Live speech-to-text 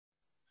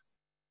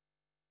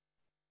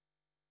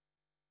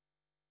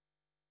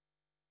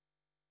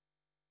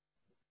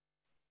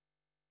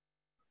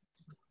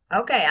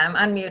Okay, I'm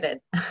unmuted.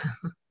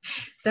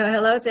 So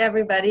hello to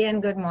everybody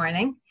and good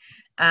morning.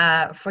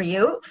 For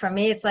you, for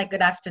me, it's like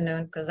good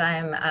afternoon because I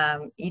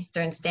am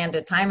Eastern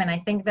Standard Time, and I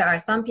think there are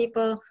some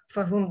people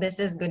for whom this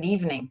is good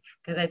evening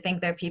because I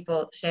think there are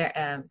people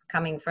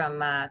coming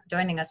from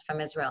joining us from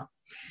Israel.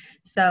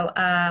 So,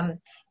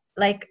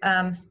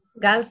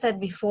 Gal said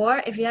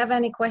before, if you have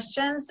any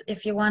questions,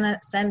 if you want to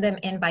send them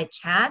in by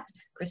chat,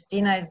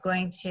 Christina is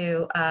going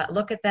to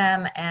look at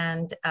them,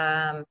 and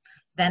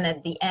then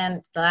at the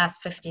end, the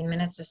last 15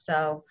 minutes or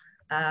so,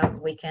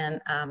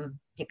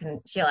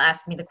 she'll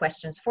ask me the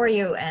questions for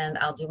you, and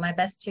I'll do my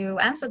best to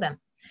answer them.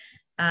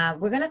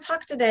 We're going to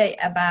talk today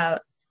about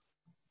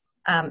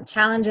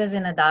challenges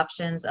in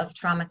adoptions of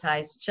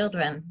traumatized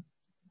children.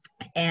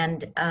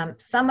 And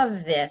some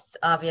of this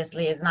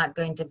obviously is not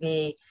going to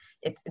be,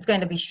 it's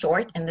going to be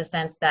short in the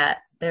sense that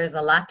there's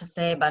a lot to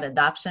say about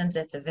adoptions.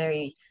 It's a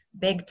very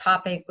big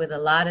topic with a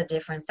lot of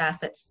different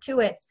facets to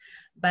it.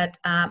 But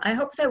I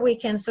hope that we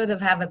can sort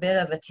of have a bit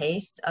of a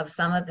taste of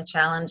some of the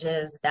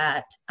challenges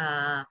that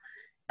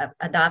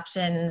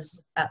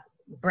adoptions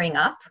bring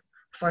up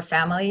for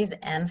families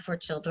and for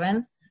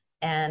children.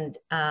 And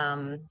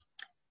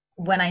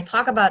when I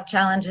talk about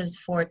challenges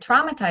for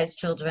traumatized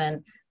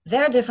children,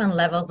 there are different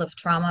levels of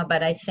trauma,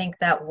 but I think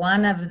that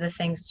one of the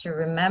things to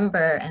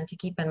remember and to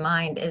keep in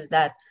mind is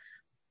that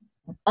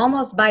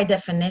almost by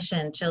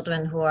definition,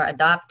 children who are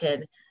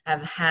adopted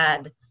have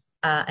had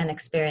an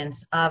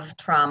experience of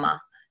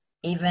trauma,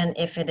 even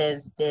if it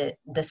is the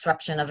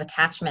disruption of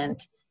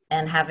attachment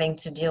and having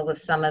to deal with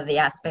some of the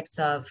aspects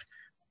of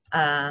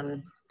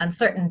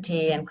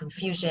uncertainty and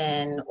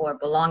confusion or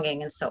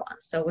belonging and so on.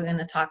 So we're going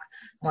to talk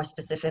more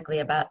specifically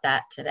about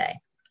that today.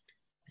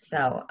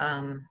 So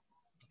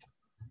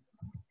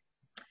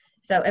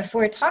if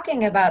we're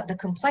talking about the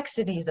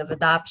complexities of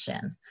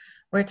adoption,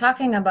 we're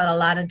talking about a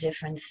lot of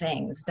different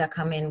things that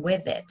come in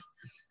with it.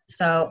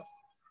 So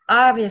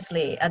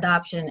obviously,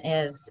 adoption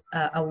is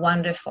a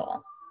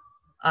wonderful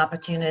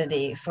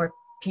opportunity for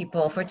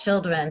people, for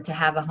children to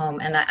have a home.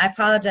 And I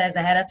apologize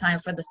ahead of time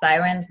for the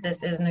sirens.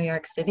 This is New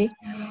York City,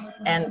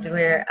 and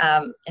we're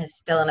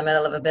still in the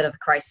middle of a bit of a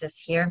crisis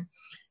here.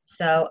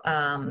 So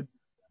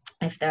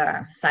if there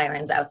are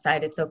sirens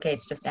outside, it's okay.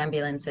 It's just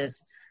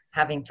ambulances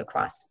having to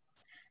cross.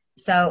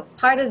 So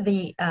part of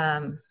the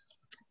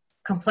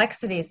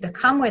complexities that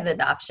come with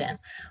adoption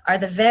are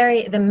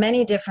the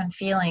many different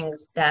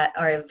feelings that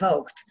are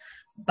evoked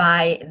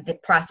by the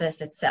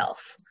process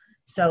itself.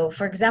 So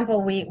for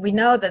example, we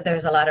know that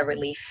there's a lot of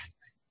relief.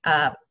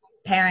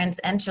 Parents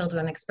and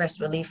children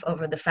express relief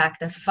over the fact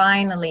that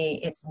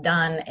finally it's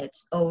done,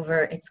 it's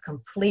over, it's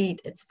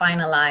complete, it's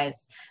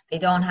finalized. They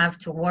don't have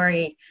to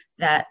worry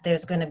that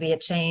there's going to be a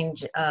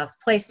change of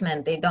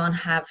placement. They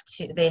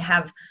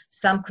have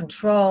some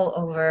control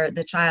over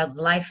the child's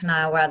life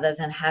now rather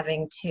than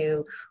having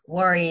to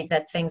worry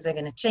that things are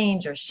going to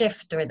change or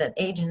shift, or that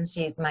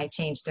agencies might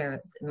change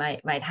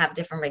might have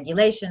different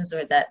regulations,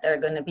 or that there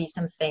are going to be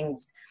some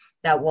things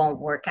that won't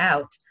work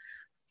out.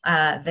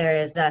 There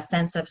is a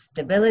sense of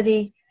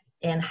stability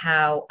in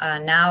how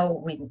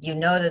now you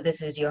know that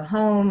this is your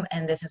home,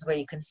 and this is where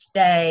you can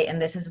stay,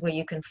 and this is where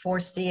you can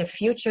foresee a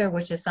future,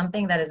 which is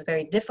something that is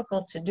very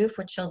difficult to do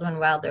for children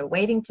while they're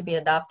waiting to be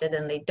adopted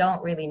and they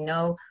don't really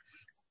know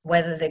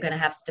whether they're going to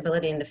have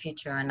stability in the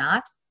future or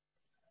not.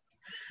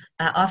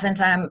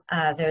 Oftentimes,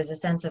 there's a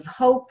sense of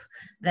hope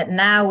that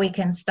now we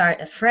can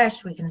start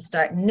afresh, we can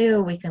start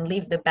new, we can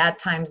leave the bad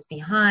times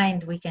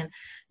behind,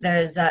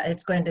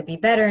 it's going to be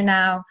better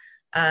now.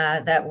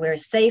 That we're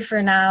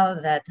safer now,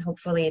 that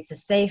hopefully it's a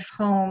safe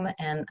home,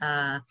 and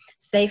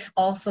safe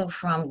also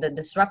from the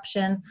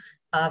disruption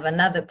of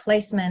another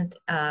placement,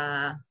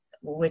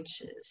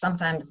 which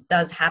sometimes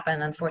does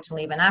happen,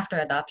 unfortunately, even after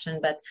adoption.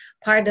 But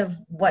part of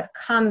what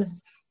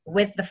comes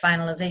with the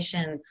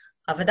finalization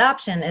of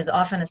adoption is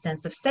often a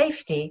sense of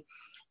safety.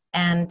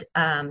 And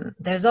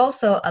there's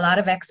also a lot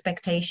of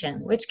expectation,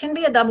 which can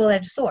be a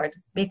double-edged sword,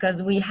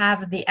 because we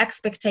have the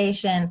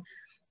expectation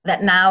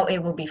that now it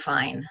will be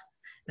fine,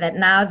 that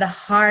now the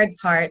hard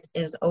part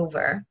is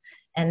over,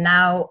 and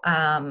now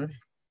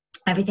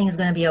everything is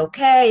going to be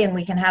okay, and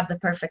we can have the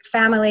perfect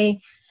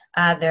family.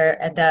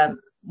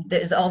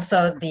 There's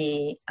also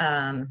the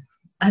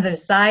other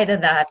side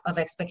of that, of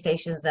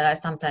expectations that are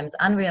sometimes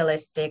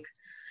unrealistic,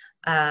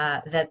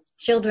 that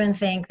children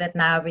think that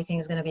now everything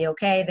is going to be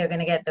okay. They're going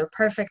to get their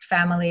perfect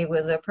family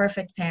with their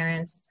perfect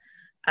parents,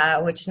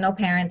 which no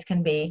parent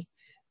can be.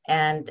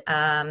 And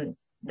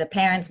the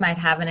parents might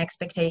have an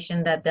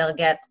expectation that they'll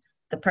get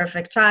the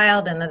perfect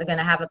child, and that they're going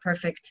to have a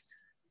perfect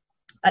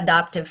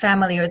adoptive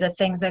family, or that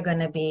things are going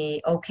to be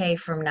okay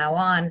from now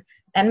on.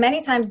 And many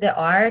times there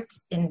are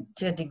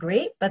to a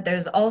degree, but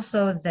there's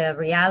also the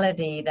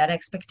reality that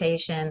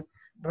expectation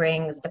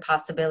brings the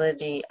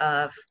possibility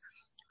of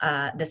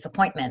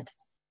disappointment.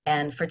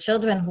 And for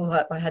children who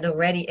had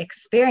already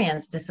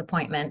experienced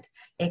disappointment,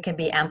 it can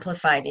be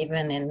amplified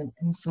even in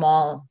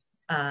small,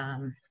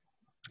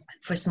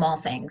 for small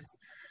things.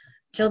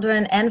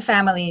 Children and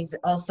families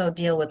also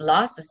deal with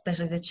loss,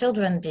 especially the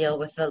children deal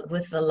with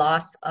the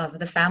loss of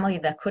the family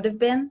that could have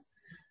been,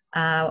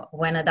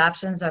 When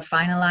adoptions are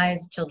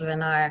finalized,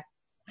 children are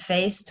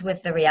faced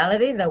with the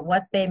reality that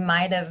what they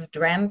might have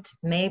dreamt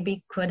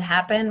maybe could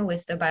happen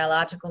with the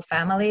biological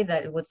family,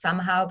 that it would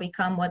somehow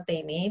become what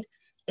they need,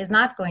 is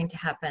not going to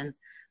happen.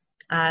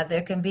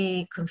 There can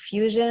be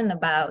confusion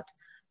about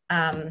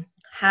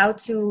how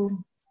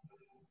to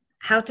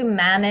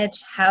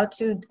manage, how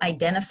to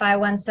identify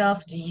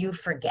oneself. Do you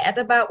forget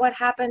about what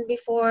happened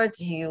before?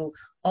 Do you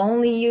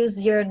only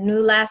use your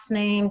new last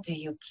name? Do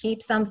you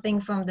keep something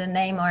from the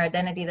name or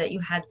identity that you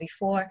had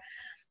before?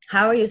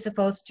 How are you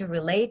supposed to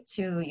relate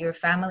to your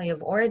family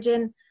of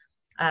origin,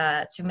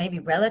 to maybe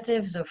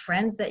relatives or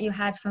friends that you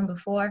had from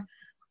before?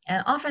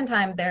 And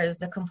oftentimes there's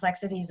the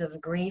complexities of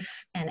grief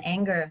and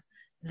anger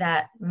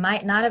that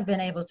might not have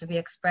been able to be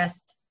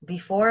expressed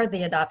before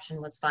the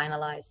adoption was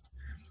finalized,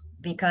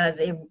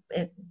 because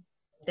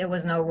there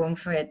was no room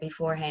for it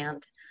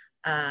beforehand.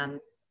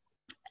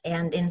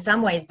 And in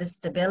some ways, the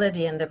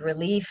stability and the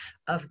relief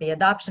of the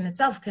adoption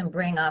itself can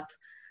bring up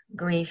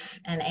grief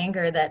and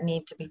anger that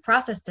need to be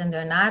processed, and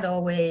they're not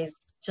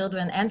always,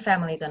 children and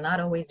families are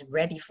not always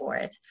ready for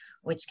it,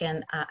 which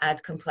can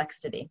add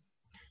complexity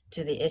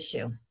to the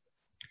issue.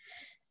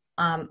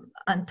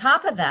 On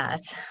top of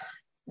that,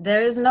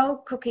 there is no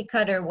cookie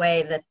cutter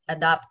way that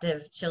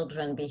adoptive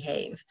children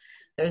behave.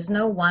 There's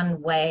no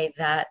one way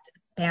that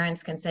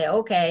parents can say,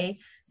 okay,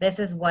 this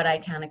is what I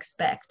can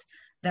expect.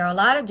 There are a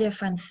lot of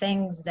different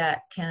things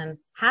that can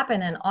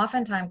happen, and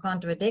oftentimes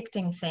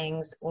contradicting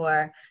things,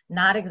 or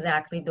not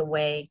exactly the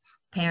way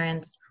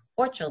parents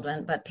or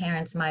children, but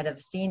parents might have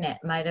seen it,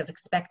 might have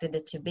expected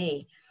it to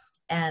be.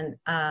 And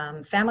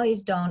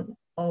families don't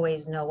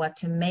always know what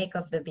to make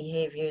of the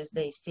behaviors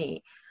they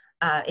see.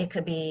 It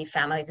could be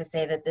families that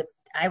say that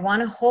I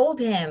want to hold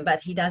him,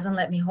 but he doesn't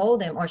let me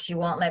hold him, or she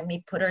won't let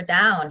me put her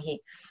down.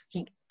 He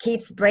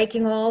keeps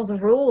breaking all the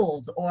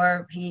rules,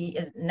 or he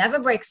never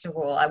breaks a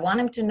rule. I want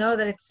him to know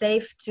that it's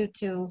safe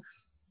to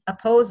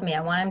oppose me.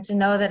 I want him to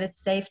know that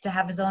it's safe to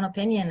have his own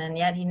opinion, and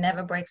yet he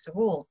never breaks a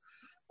rule.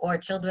 Or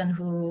children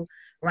who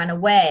run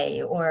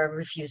away or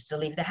refuse to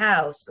leave the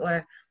house,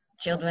 or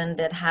children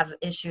that have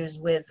issues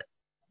with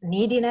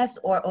neediness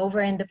or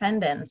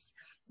over-independence,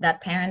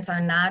 that parents are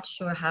not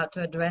sure how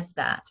to address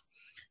that.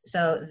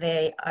 So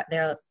there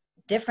are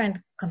different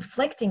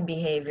conflicting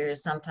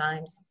behaviors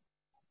sometimes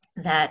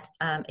that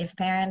if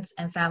parents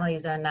and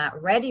families are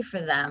not ready for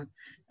them,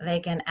 they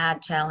can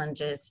add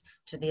challenges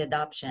to the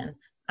adoption,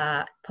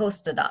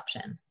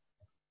 post-adoption.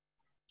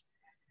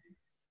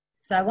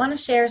 So I want to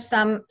share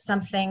some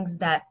things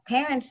that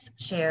parents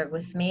shared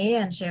with me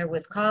and shared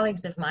with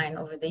colleagues of mine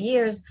over the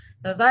years.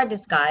 Those are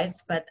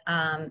disguised, but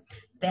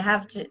they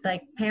have to,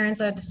 like, parents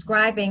are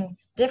describing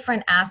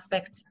different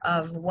aspects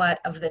of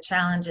the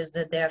challenges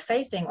that they're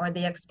facing, or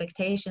the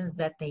expectations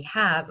that they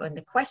have, and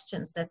the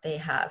questions that they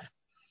have.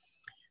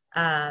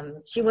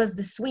 She was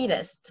the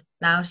sweetest.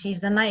 Now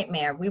she's the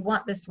nightmare. We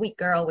want the sweet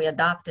girl we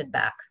adopted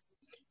back.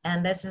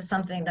 And this is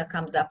something that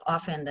comes up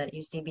often, that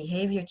you see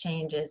behavior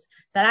changes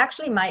that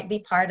actually might be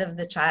part of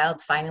the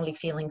child finally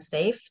feeling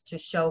safe to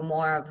show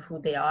more of who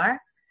they are,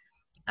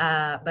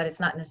 but it's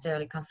not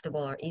necessarily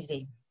comfortable or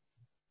easy.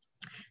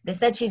 They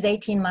said she's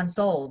 18 months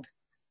old.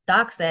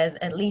 Doc says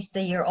at least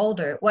a year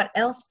older. What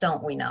else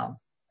don't we know?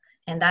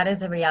 And that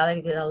is a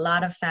reality that a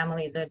lot of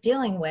families are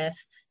dealing with,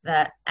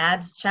 that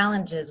adds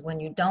challenges when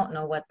you don't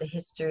know what the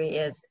history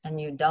is, and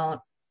you don't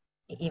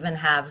even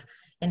have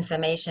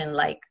information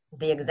like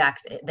the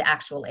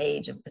actual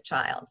age of the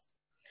child.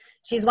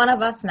 She's one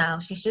of us now.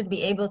 She should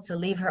be able to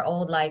leave her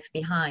old life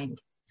behind.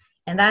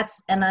 And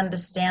that's an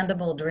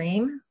understandable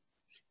dream,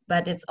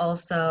 but it's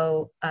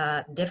also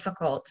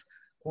difficult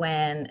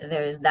when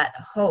there's that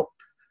hope,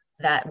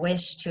 that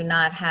wish to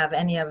not have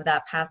any of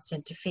that past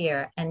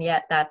interfere, and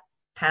yet that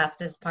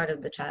past is part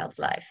of the child's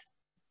life.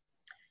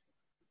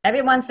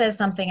 Everyone says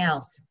something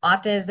else.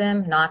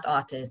 Autism, not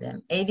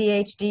autism.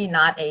 ADHD,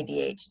 not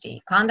ADHD.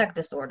 Conduct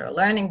disorder,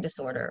 learning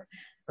disorder,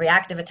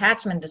 reactive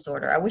attachment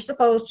disorder. Are we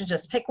supposed to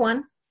just pick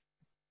one?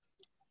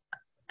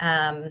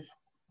 A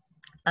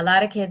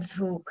lot of kids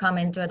who come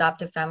into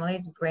adoptive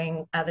families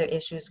bring other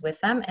issues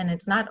with them, and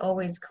it's not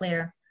always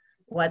clear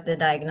what the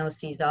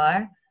diagnoses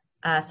are.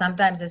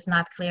 Sometimes it's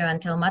not clear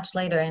until much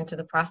later into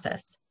the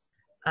process.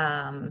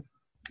 And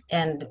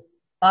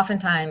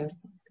oftentimes,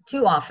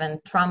 too often,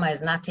 trauma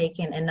is not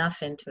taken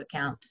enough into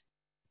account.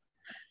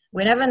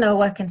 We never know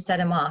what can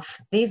set him off.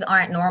 These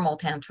aren't normal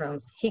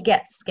tantrums. He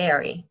gets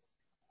scary.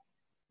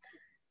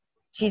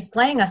 She's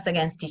playing us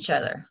against each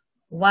other.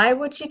 Why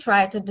would she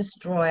try to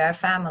destroy our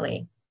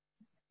family?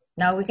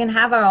 Now, we can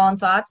have our own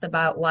thoughts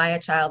about why a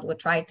child would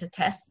try to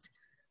test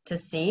to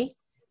see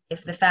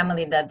if the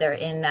family that they're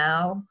in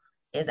now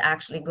is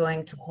actually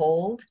going to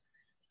hold,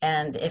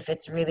 and if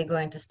it's really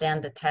going to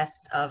stand the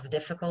test of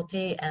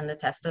difficulty and the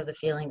test of the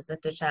feelings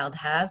that the child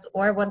has,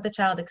 or what the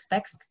child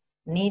expects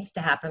needs to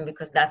happen,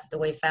 because that's the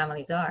way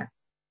families are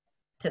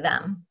to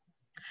them.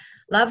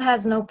 Love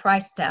has no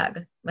price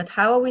tag, but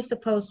how are we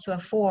supposed to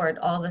afford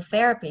all the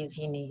therapies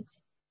he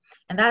needs?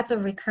 And that's a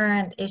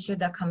recurrent issue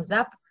that comes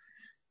up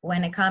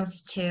when it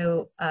comes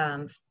to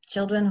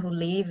children who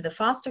leave the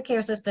foster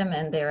care system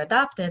and they're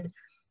adopted,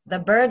 the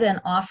burden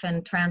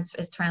often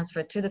is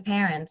transferred to the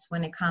parents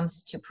when it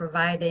comes to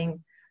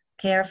providing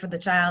care for the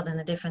child and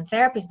the different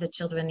therapies that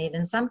children need.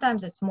 And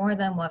sometimes it's more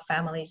than what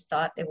families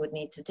thought they would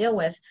need to deal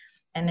with.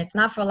 And it's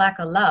not for lack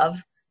of love,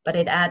 but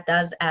it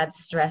does add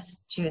stress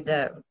to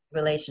the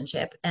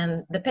relationship.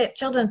 And the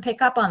children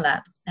pick up on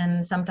that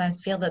and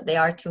sometimes feel that they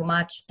are too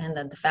much and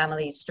that the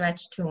family is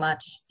stretched too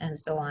much and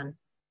so on.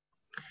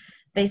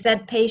 They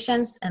said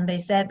patience and they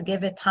said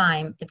give it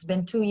time. It's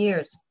been 2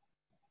 years.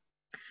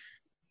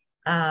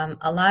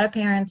 A lot of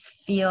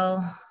parents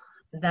feel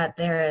that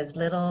there is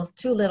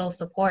too little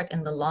support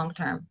in the long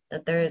term,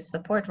 that there is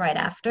support right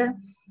after,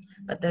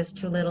 but there's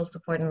too little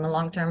support in the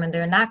long term, and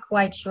they're not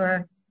quite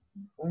sure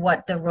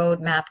what the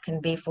roadmap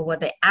can be for what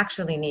they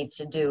actually need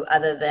to do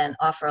other than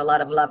offer a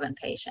lot of love and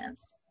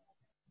patience.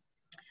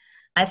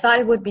 I thought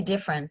it would be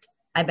different.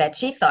 I bet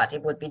she thought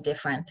it would be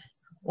different.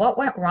 What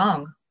went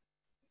wrong?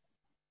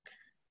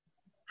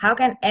 How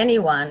can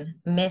anyone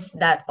miss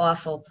that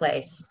awful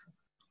place?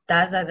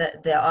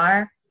 There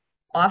are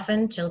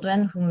often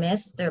children who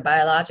miss their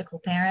biological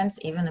parents,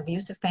 even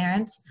abusive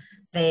parents.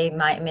 They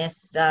might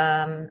miss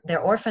their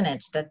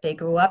orphanage that they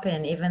grew up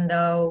in, even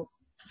though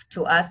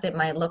to us it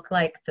might look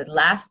like the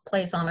last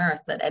place on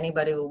earth that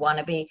anybody would want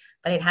to be,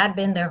 but it had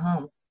been their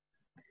home.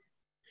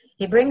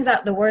 He brings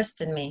out the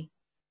worst in me.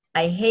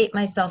 I hate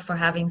myself for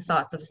having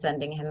thoughts of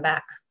sending him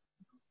back.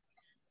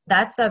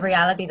 That's a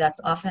reality that's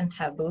often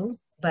taboo,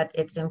 but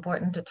it's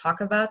important to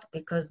talk about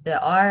because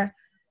there are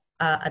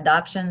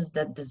adoptions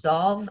that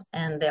dissolve,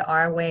 and there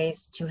are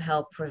ways to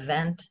help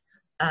prevent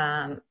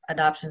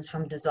adoptions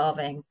from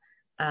dissolving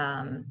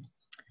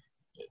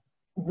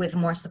with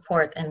more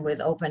support and with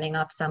opening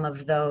up some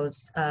of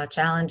those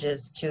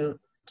challenges to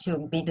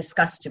be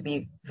discussed, to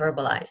be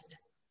verbalized.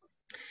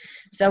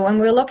 So when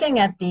we're looking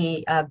at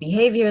the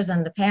behaviors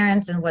and the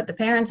parents and what the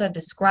parents are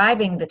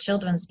describing the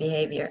children's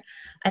behavior,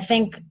 I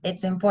think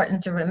it's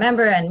important to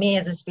remember, and me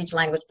as a speech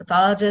language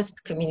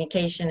pathologist,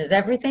 communication is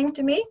everything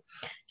to me.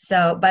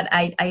 So, but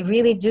I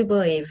really do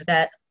believe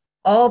that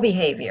all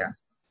behavior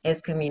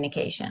is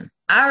communication.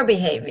 Our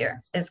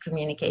behavior is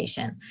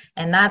communication,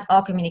 and not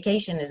all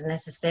communication is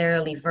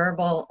necessarily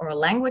verbal or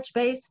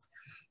language-based,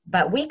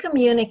 but we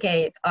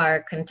communicate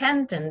our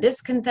content and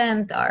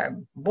discontent, our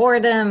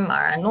boredom,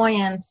 our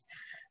annoyance,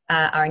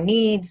 our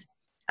needs,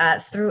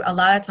 through a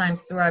lot of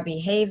times through our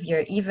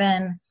behavior.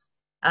 Even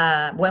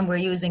when we're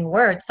using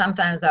words,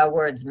 sometimes our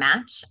words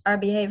match our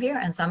behavior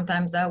and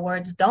sometimes our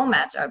words don't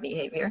match our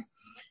behavior,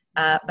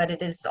 but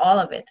it is all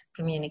of it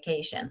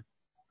communication.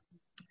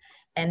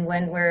 And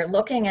when we're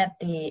looking at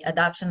the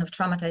adoption of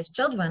traumatized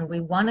children, we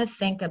want to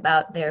think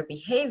about their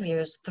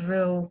behaviors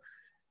through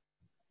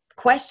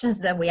questions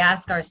that we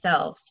ask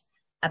ourselves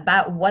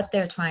about what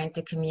they're trying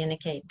to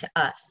communicate to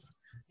us.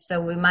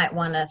 So we might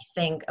want to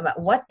think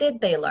about what did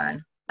they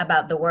learn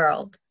about the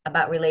world,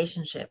 about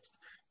relationships,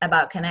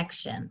 about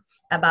connection,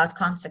 about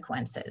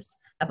consequences,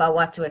 about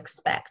what to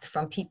expect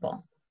from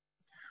people.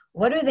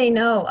 What do they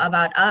know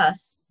about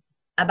us,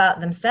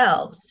 about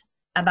themselves,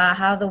 about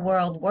how the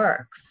world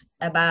works,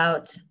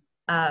 about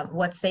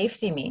what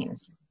safety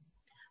means?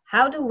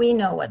 How do we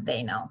know what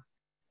they know?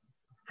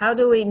 How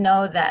do we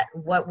know that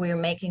what we're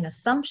making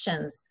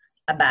assumptions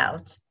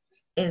about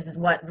is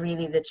what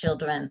really the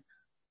children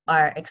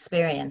are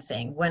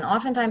experiencing, when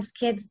oftentimes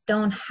kids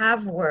don't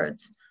have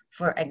words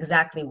for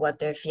exactly what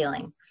they're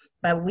feeling?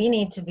 But we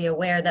need to be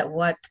aware that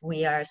what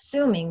we are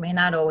assuming may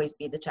not always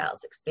be the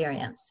child's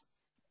experience,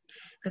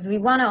 because we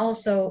want to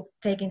also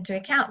take into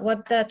account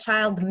what the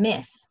child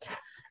missed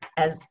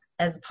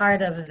as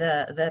part of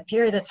the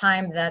period of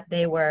time that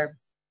they were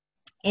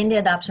in the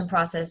adoption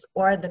process,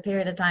 or the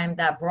period of time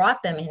that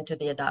brought them into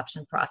the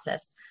adoption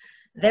process.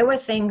 There were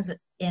things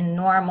in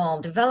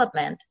normal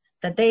development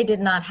that they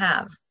did not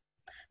have.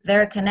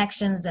 Their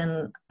connections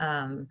and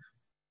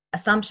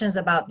assumptions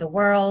about the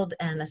world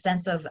and a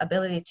sense of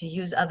ability to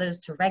use others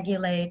to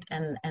regulate,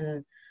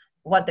 and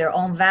what their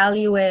own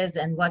value is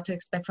and what to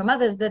expect from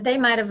others, that they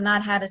might have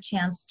not had a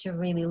chance to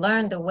really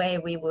learn the way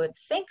we would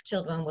think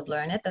children would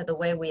learn it, or the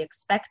way we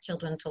expect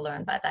children to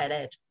learn by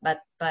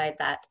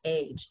that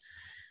age.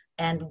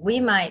 And we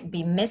might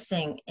be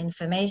missing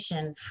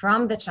information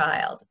from the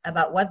child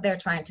about what they're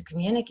trying to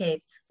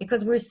communicate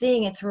because we're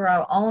seeing it through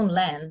our own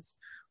lens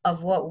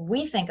of what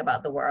we think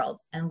about the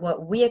world and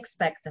what we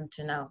expect them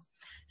to know.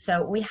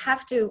 So we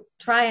have to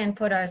try and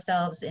put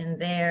ourselves in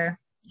their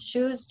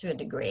shoes to a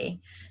degree,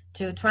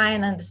 to try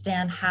and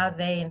understand how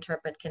they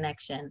interpret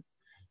connection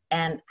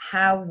and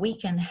how we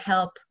can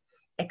help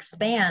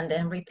expand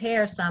and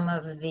repair some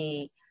of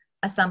the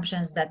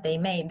assumptions that they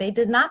made. They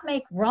did not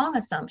make wrong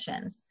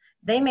assumptions.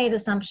 They made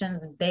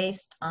assumptions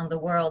based on the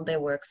world they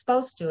were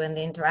exposed to and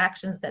the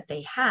interactions that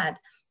they had.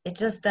 It's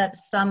just that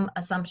some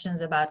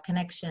assumptions about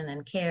connection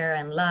and care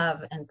and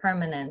love and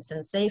permanence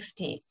and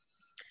safety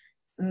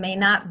may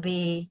not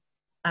be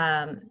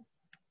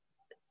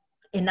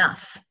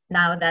enough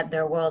now that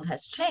their world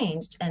has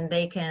changed, and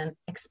they can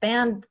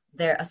expand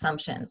their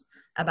assumptions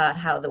about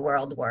how the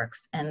world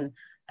works and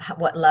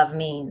what love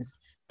means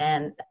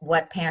and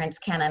what parents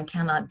can and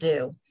cannot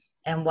do,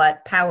 and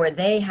what power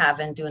they have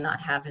and do not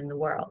have in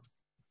the world.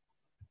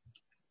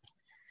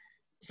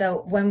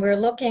 So when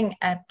we're looking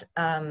at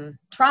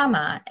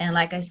trauma, and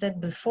like I said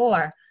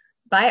before,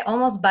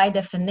 almost by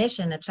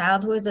definition, a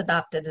child who is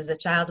adopted is a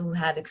child who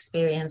had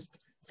experienced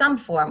some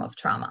form of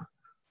trauma,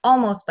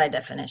 almost by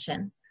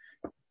definition.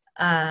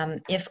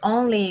 If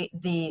only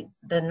the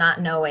not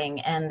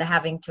knowing and the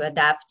having to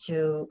adapt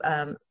to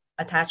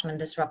attachment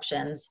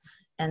disruptions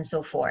and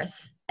so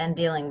forth, and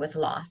dealing with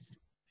loss.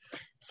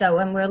 So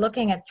when we're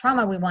looking at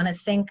trauma, we want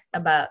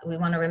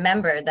to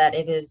remember that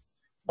it is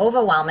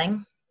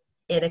overwhelming.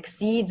 It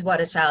exceeds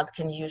what a child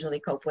can usually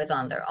cope with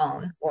on their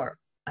own, or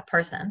a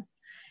person.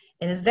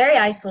 It is very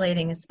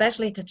isolating,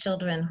 especially to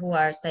children who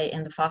are, say,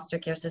 in the foster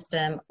care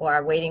system or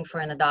are waiting for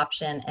an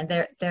adoption. And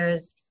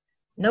there's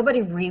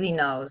nobody really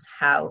knows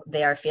how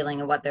they are feeling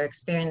and what they're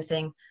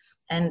experiencing.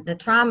 And the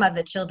trauma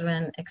that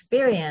children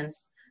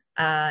experience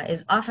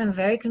is often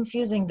very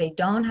confusing. They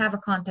don't have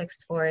a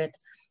context for it.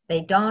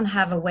 They don't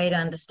have a way to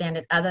understand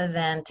it other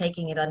than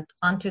taking it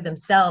onto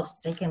themselves,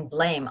 taking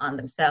blame on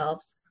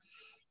themselves.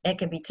 It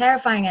can be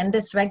terrifying and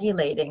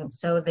dysregulating,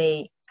 so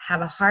they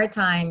have a hard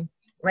time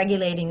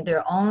regulating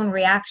their own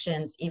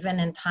reactions,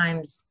 even in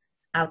times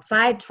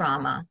outside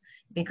trauma,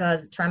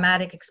 because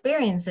traumatic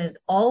experiences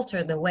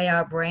alter the way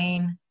our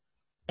brain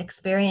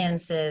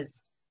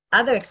experiences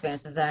other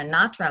experiences that are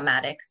not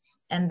traumatic,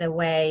 and the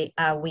way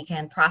we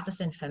can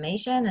process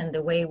information, and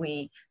the way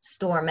we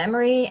store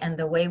memory, and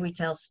the way we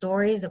tell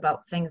stories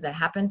about things that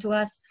happen to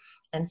us,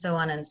 and so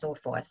on and so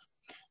forth.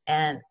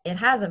 And it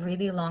has a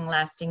really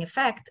long-lasting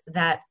effect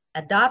that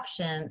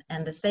adoption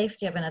and the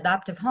safety of an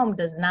adoptive home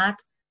does not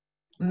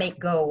make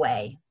go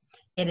away.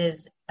 It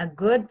is a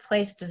good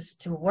place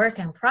to work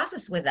and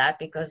process with that,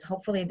 because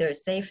hopefully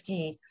there's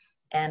safety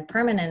and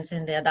permanence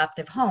in the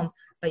adoptive home,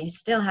 but you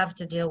still have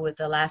to deal with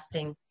the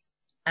lasting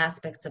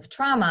aspects of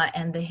trauma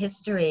and the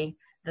history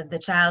that the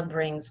child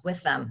brings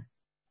with them.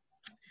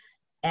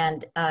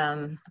 And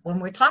when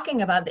we're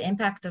talking about the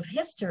impact of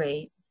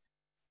history,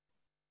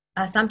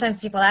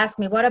 sometimes people ask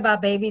me, what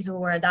about babies who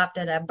were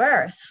adopted at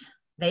birth?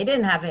 They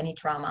didn't have any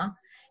trauma.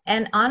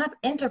 And on an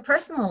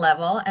interpersonal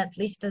level, at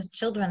least as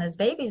children, as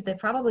babies, they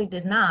probably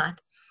did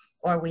not,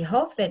 or we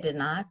hope they did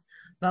not.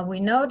 But we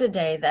know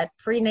today that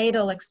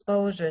prenatal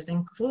exposures,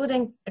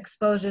 including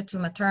exposure to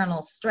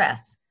maternal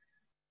stress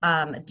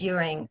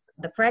during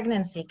the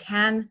pregnancy,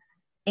 can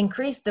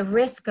increase the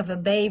risk of a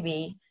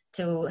baby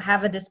to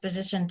have a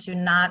disposition to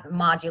not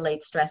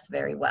modulate stress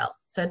very well.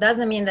 So it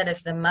doesn't mean that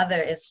if the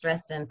mother is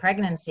stressed in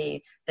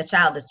pregnancy, the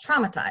child is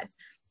traumatized,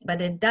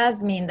 but it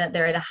does mean that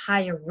they're at a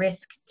higher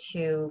risk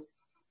to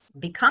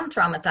become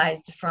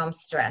traumatized from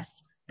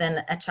stress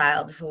than a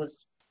child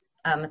whose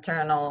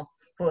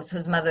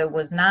whose mother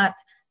was not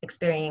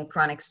experiencing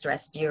chronic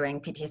stress during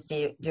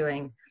PTSD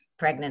during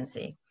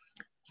pregnancy.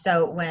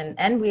 So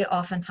and we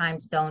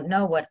oftentimes don't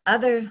know what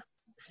other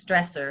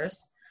stressors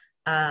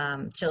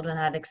children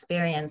had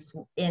experienced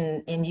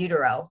in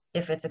utero,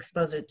 if it's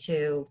exposure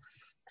to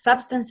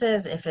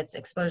substances, if it's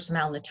exposure to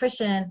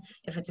malnutrition,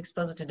 if it's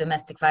exposure to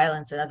domestic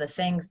violence and other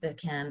things that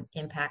can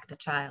impact a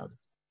child.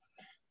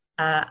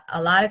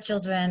 A lot of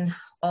children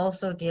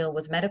also deal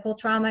with medical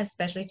trauma,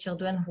 especially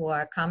children who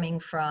are coming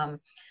from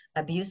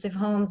abusive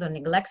homes or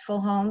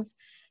neglectful homes.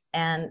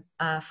 And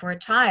for a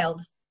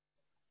child,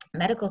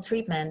 medical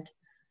treatment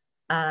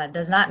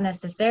does not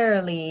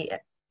necessarily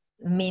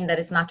mean that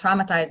it's not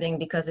traumatizing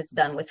because it's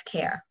done with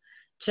care.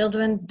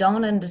 Children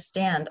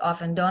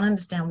often don't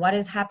understand what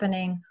is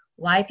happening,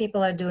 why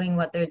people are doing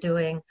what they're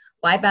doing,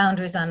 why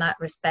boundaries are not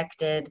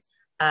respected.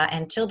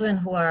 And children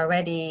who are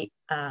already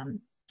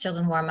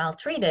children who are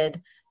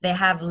maltreated, they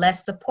have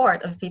less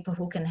support of people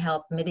who can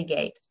help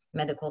mitigate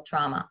medical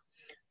trauma.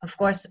 Of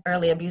course,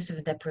 early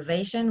abusive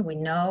deprivation, we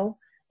know,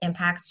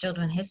 impacts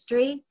children's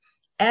history,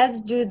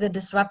 as do the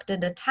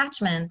disrupted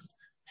attachments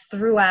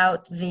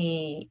throughout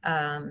the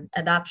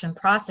adoption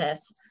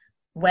process,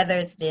 whether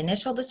it's the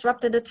initial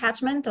disrupted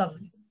attachment of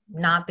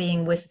not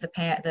being with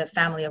the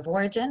family of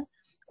origin,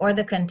 or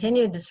the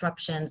continued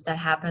disruptions that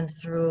happen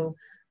through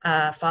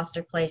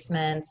foster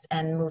placements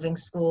and moving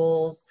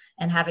schools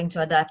and having to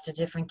adapt to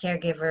different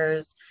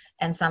caregivers,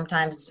 and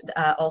sometimes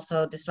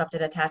also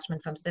disrupted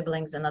attachment from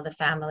siblings and other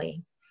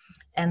family.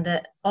 And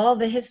all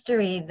the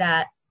history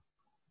that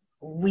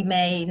we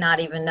may not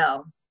even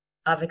know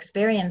of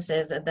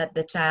experiences that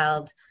the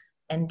child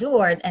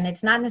endured. And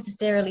it's not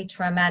necessarily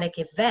traumatic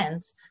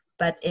events,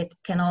 but it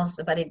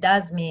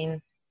does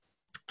mean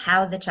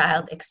how the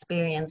child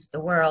experienced the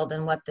world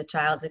and what the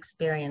child's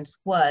experience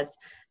was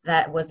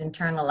that was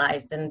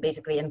internalized and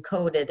basically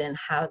encoded in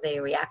how they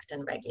react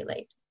and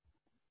regulate.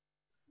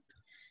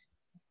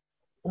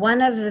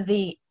 One of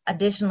the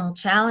additional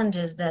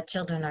challenges that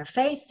children are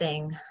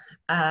facing,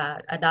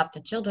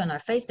 adopted children are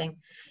facing,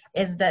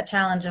 is the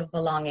challenge of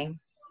belonging.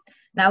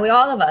 Now,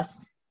 all of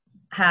us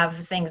have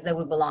things that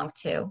we belong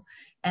to,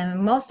 and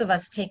most of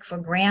us take for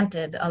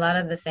granted a lot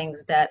of the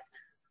things that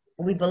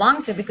we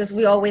belong to because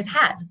we always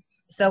had.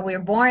 So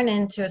we're born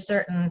into a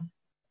certain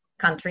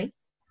country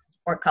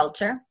or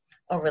culture,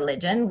 or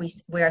religion.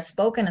 We are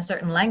spoken a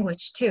certain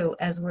language too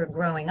as we're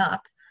growing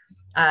up.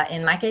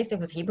 In my case, it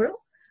was Hebrew.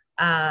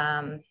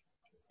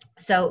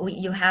 So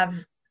you have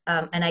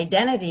an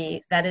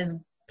identity that is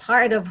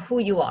part of who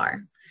you are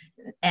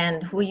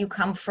and who you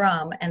come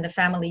from and the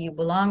family you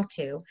belong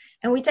to.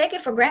 And we take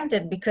it for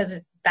granted because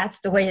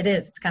that's the way it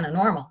is. It's kind of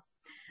normal.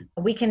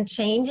 We can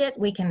change it.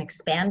 We can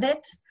expand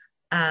it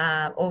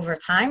over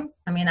time.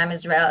 I mean, I'm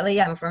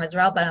Israeli. I'm from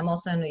Israel, but I'm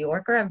also a New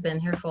Yorker. I've been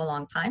here for a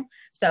long time.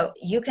 So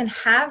you can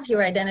have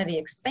your identity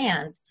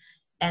expand.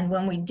 And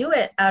when we do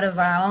it out of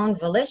our own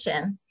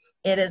volition,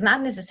 it is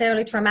not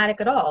necessarily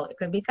traumatic at all. It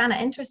could be kind of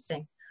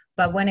interesting.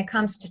 But when it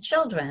comes to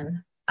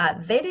children,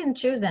 they didn't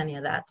choose any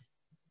of that.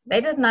 They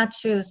did not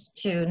choose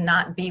to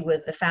not be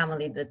with the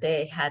family that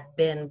they had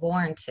been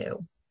born to.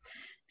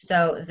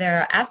 So there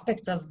are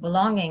aspects of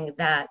belonging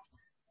that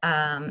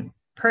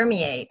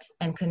permeate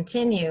and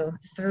continue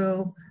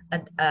through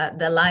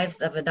the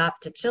lives of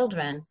adopted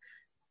children.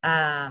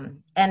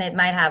 And it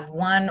might have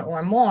one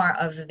or more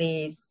of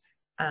these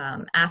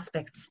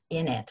aspects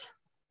in it.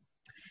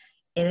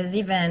 It is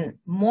even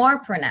more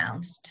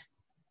pronounced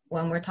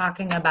when we're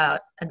talking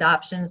about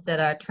adoptions that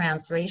are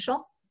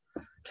transracial,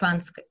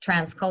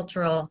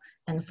 transcultural,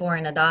 and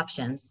foreign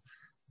adoptions,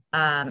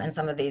 and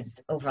some of these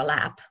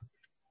overlap.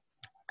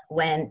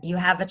 When you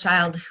have a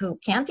child who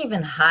can't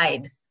even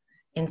hide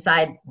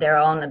inside their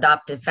own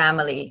adoptive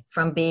family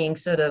from being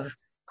sort of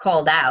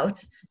called out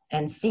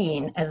and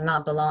seen as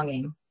not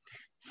belonging.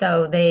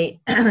 So they,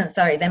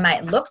 they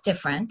might look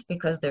different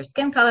because their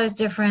skin color is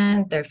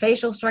different, their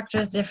facial structure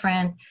is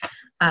different,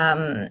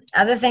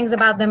 other things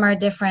about them are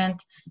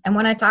different. And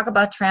when I talk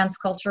about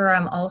transculture,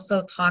 I'm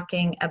also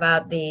talking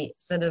about the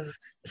sort of,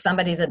 if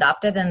somebody's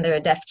adopted and they're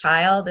a deaf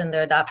child and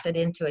they're adopted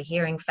into a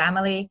hearing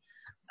family,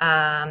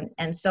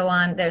 and so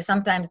on.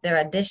 Sometimes there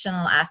are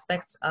additional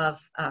aspects of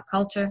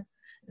culture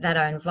that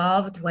are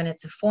involved when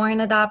it's a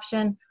foreign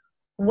adoption.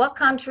 What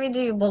country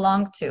do you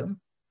belong to?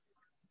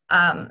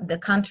 The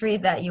country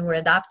that you were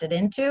adopted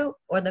into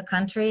or the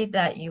country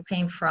that you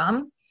came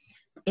from?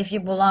 If you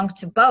belong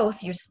to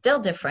both, you're still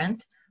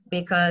different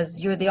because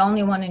you're the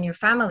only one in your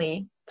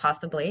family,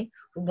 possibly,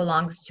 who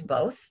belongs to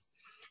both.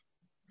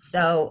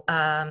 So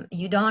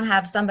you don't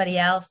have somebody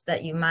else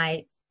that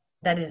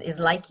is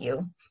like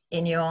you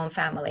in your own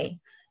family.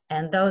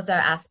 And those are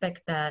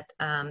aspects that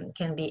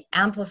can be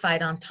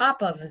amplified on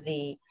top of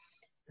the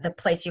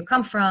place you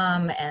come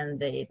from and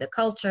the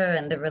culture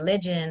and the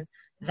religion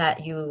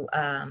that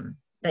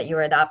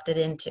you're adopted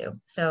into.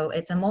 So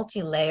it's a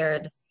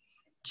multi-layered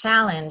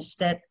challenge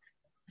that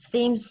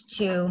seems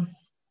to,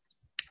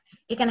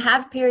 it can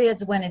have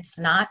periods when it's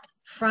not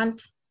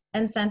front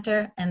and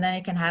center, and then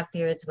it can have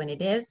periods when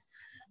it is.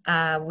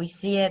 We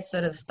see it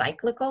sort of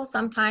cyclical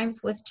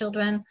sometimes with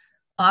children,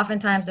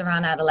 oftentimes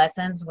around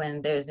adolescence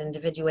when there's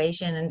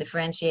individuation and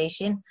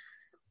differentiation.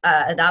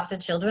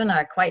 Adopted children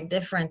are quite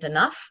different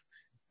enough,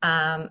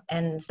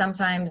 and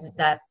sometimes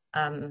that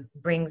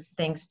brings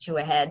things to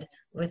a head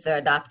with their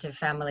adoptive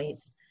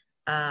families,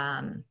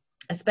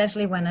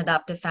 especially when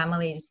adoptive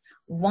families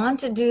want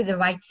to do the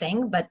right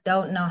thing but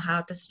don't know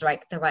how to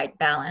strike the right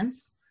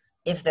balance,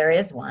 if there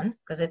is one,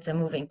 because it's a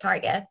moving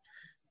target,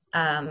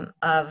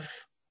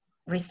 of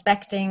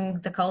respecting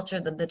the culture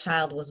that the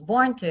child was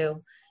born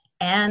to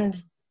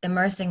and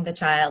immersing the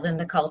child in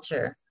the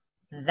culture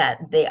that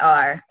they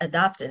are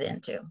adopted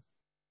into.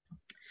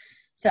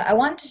 So I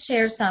want to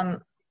share some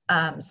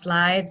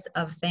slides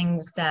of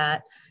things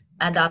that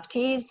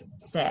adoptees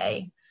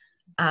say,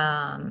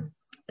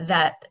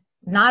 that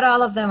not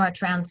all of them are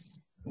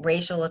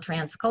transracial or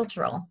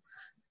transcultural,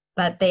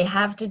 but they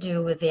have to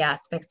do with the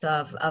aspects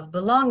of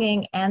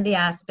belonging and the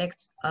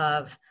aspects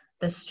of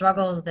the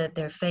struggles that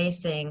they're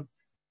facing,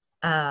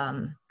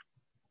 that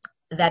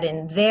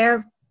in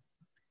their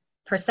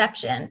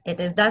perception,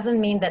 doesn't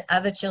mean that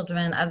other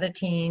children, other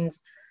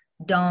teens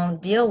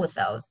don't deal with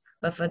those.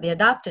 But for the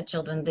adopted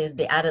children, there's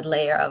the added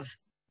layer of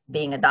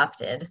being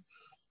adopted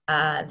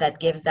that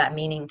gives that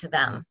meaning to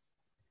them.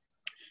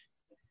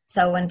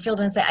 So when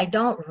children say, I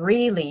don't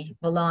really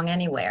belong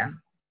anywhere,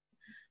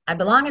 I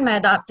belong in my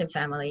adoptive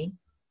family,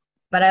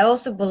 but I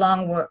also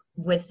belong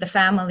with the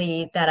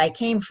family that I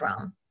came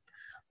from.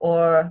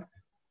 Or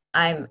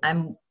I've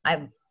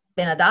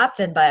been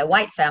adopted by a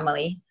white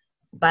family,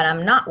 but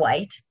I'm not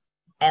white,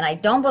 and I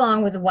don't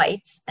belong with the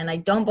whites, and I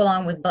don't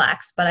belong with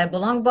blacks, but I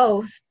belong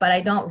both, but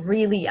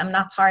I'm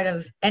not part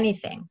of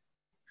anything.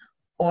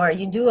 Or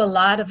you do a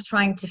lot of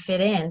trying to fit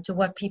in to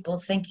what people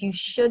think you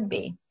should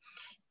be.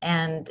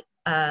 And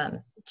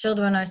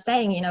children are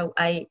saying,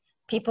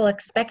 people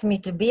expect me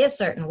to be a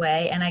certain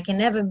way, and I can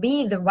never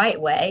be the right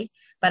way,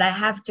 but I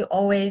have to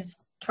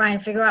always try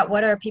and figure out,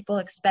 what are people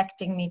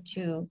expecting me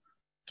to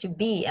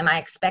be? Am I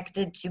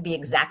expected to be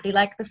exactly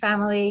like the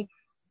family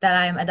that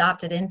I'm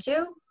adopted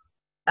into?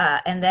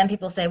 And then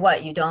people say,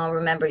 what, you don't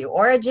remember your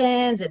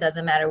origins? It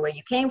doesn't matter where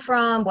you came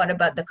from. What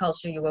about the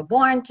culture you were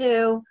born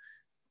to?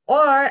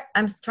 Or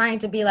I'm trying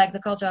to be like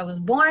the culture I was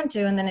born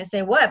to, and then they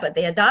say, what? But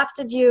they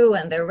adopted you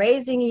and they're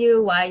raising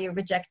you. Why are you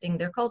rejecting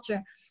their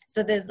culture?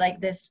 So there's like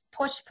this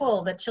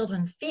push-pull that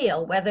children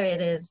feel, whether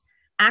it is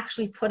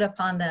actually put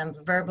upon them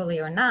verbally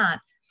or not,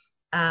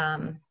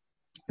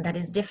 that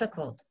is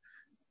difficult.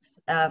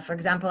 For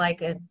example,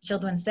 like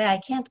children say, I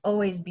can't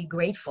always be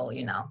grateful,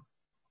 you know.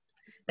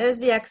 There's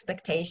the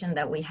expectation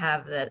that we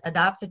have that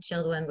adopted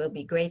children will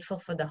be grateful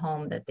for the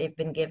home that they've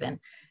been given.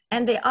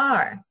 And they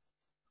are,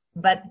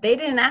 but they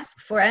didn't ask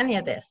for any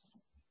of this.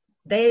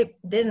 They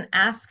didn't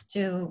ask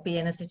to be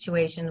in a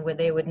situation where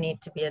they would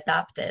need to be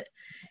adopted.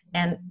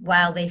 And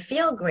while they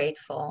feel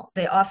grateful,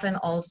 they often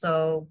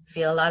also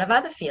feel a lot of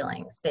other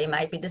feelings. They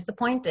might be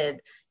disappointed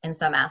in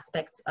some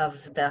aspects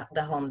of the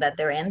home that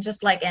they're in,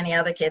 just like any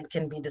other kid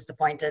can be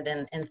disappointed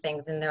in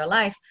things in their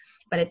life.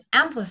 But it's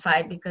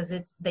amplified because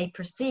they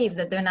perceive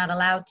that they're not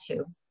allowed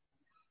to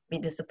be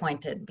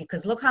disappointed,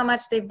 because look how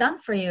much they've done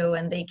for you,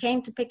 and they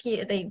came to pick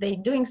you, they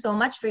doing so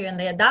much for you, and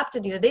they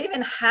adopted you. They didn't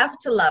even have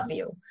to love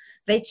you.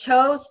 They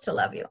chose to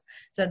love you.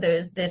 So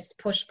there's this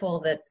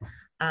push-pull that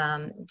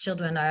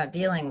children are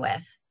dealing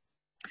with.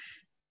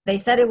 They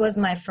said it was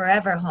my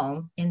forever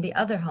home in the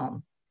other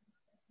home.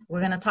 We're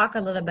going to talk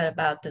a little bit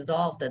about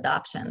dissolved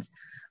adoptions,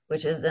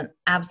 which is an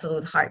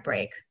absolute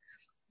heartbreak,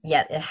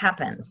 yet it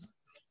happens.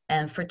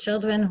 And for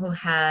children who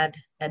had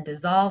a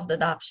dissolved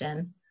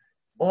adoption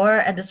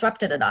or a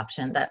disrupted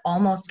adoption that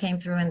almost came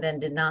through and then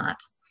did not,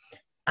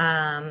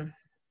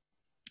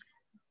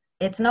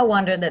 it's no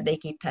wonder that they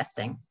keep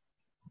testing,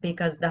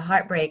 because the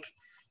heartbreak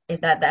is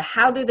that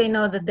how do they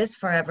know that this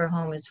forever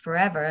home is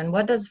forever? And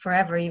what does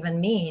forever even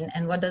mean?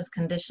 And what does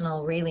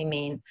conditional really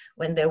mean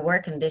when there were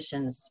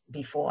conditions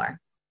before?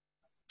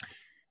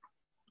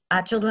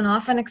 Children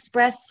often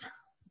express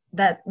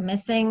that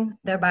missing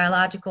their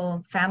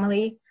biological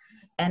family,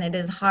 and it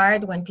is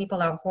hard when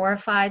people are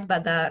horrified by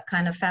the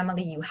kind of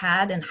family you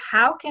had. And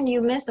how can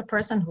you miss a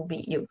person who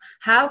beat you?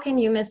 How can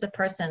you miss a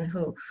person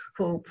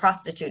who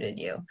prostituted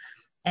you?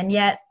 And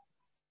yet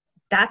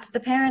that's the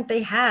parent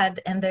they had,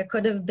 and there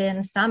could have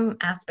been some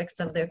aspects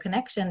of their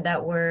connection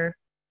that were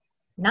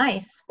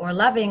nice or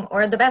loving,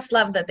 or the best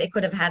love that they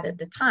could have had at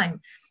the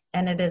time.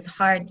 And it is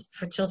hard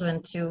for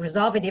children to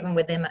resolve it even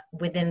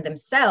within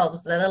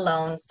themselves, let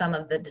alone some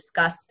of the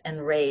disgust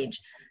and rage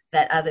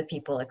that other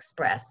people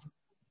express.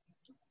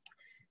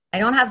 I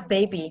don't have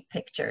baby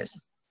pictures.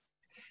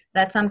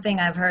 That's something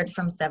I've heard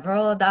from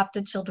several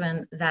adopted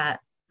children, that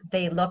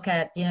they look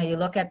at, you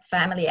look at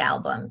family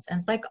albums and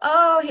it's like,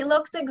 oh, he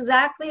looks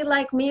exactly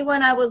like me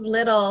when I was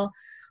little.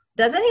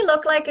 Doesn't he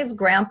look like his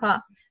grandpa?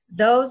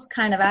 Those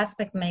kind of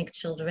aspects make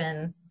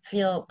children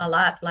feel a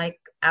lot like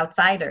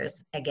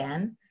outsiders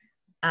again.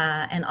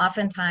 And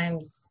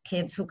oftentimes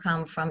kids who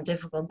come from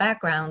difficult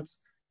backgrounds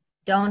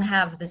don't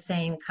have the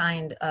same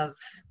kind of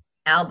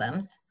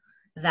albums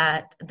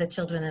that the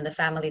children in the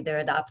family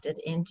they're adopted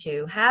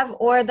into have,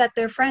 or that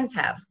their friends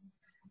have.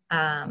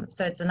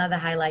 So it's another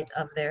highlight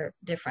of their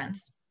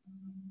difference.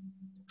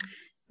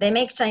 They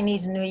make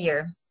Chinese New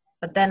Year,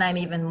 but then I'm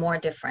even more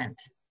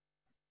different.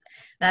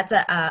 That's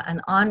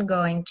an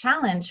ongoing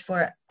challenge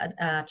for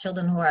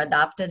children who are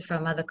adopted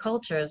from other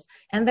cultures,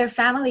 and their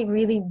family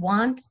really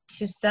want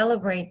to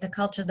celebrate the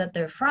culture that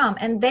they're from,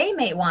 and they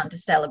may want to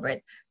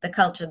celebrate the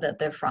culture that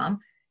they're from,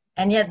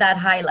 and yet that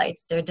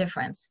highlights their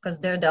difference because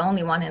they're the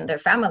only one in their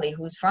family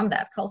who's from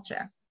that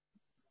culture.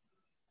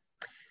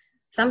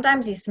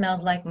 Sometimes he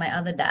smells like my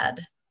other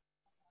dad.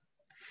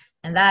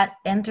 And that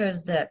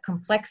enters the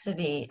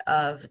complexity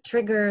of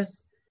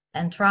triggers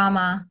and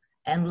trauma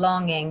and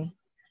longing,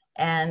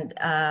 and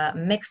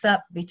mix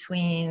up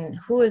between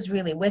who is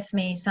really with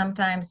me.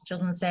 Sometimes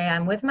children say,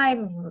 I'm with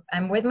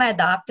my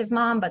adoptive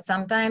mom, but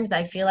sometimes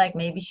I feel like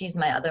maybe she's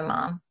my other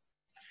mom.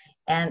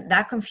 And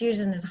that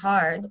confusion is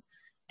hard,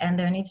 and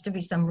there needs to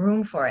be some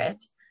room for it,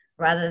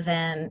 rather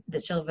than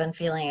the children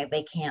feeling like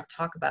they can't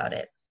talk about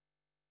it.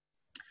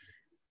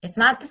 It's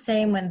not the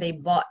same when they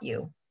bought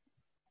you.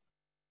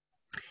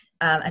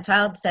 A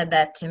child said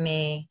that to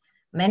me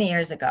many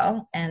years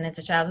ago, and it's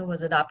a child who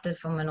was adopted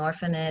from an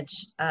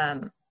orphanage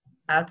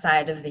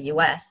outside of the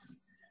US.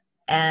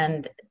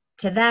 And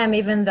to them,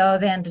 even though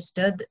they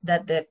understood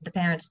that the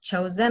parents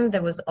chose them,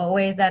 there was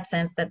always that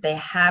sense that they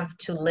have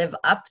to live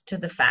up to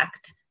the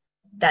fact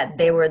that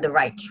they were the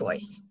right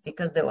choice,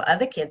 because there were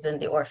other kids in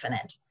the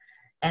orphanage.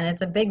 And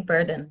it's a big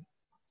burden.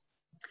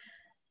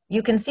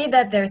 You can see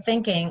that they're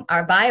thinking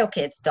our bio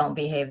kids don't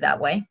behave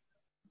that way.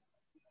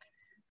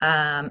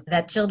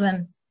 That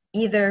children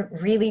either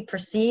really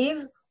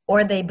perceive,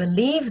 or they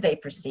believe they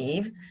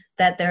perceive,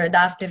 that their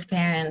adoptive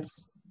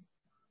parents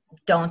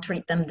don't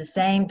treat them the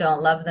same,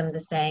 don't love them the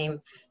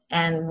same,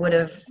 and would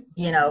have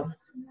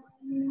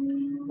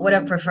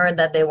preferred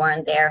that they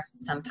weren't there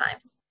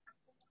sometimes.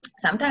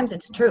 Sometimes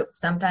it's true.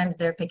 Sometimes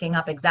they're picking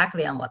up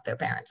exactly on what their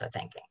parents are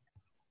thinking.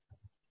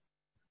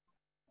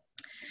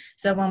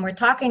 So when we're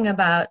talking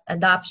about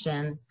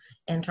adoption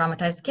in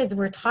traumatized kids,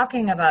 we're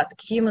talking about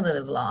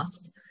cumulative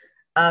loss.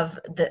 of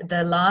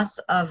the loss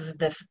of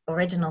the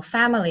original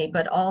family,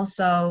 but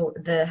also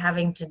the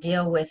having to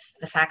deal with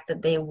the fact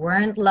that they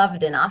weren't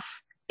loved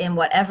enough in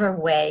whatever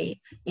way,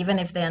 even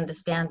if they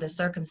understand the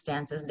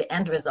circumstances, the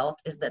end result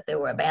is that they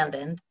were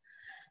abandoned.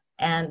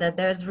 And that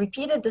there's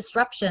repeated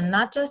disruption,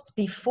 not just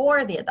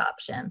before the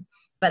adoption,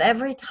 but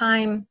every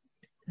time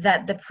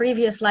that the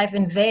previous life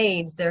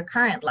invades their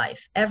current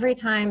life, every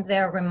time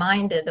they're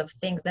reminded of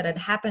things that had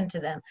happened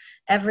to them,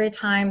 every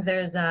time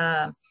there's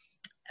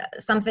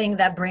something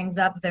that brings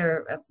up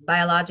their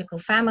biological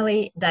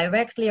family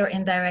directly or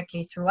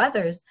indirectly through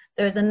others,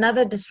 there's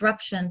another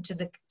disruption to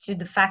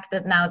the fact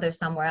that now they're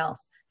somewhere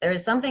else. There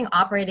is something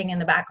operating in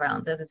the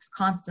background that is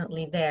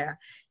constantly there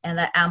and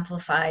that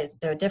amplifies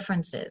their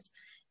differences.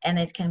 And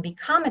it can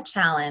become a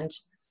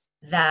challenge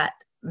that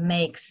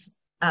makes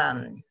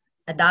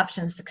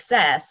adoption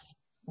success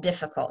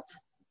difficult.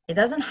 It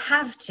doesn't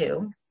have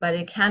to, but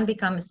it can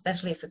become,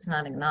 especially if it's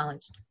not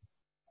acknowledged.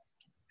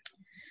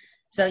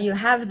 So you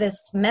have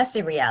this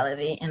messy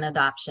reality in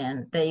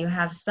adoption that you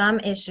have some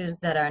issues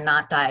that are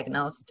not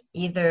diagnosed,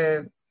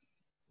 either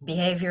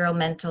behavioral,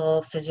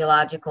 mental,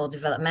 physiological,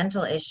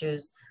 developmental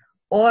issues,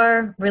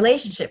 or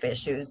relationship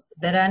issues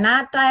that are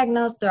not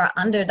diagnosed or are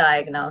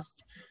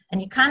underdiagnosed.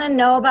 And you kind of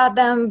know about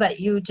them, but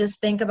you just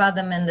think about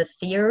them in the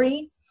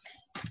theory,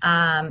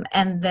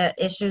 and the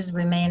issues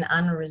remain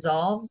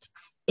unresolved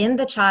in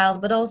the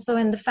child, but also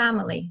in the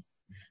family,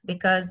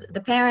 because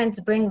the parents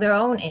bring their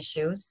own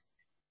issues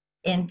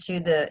into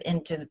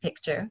the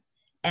picture,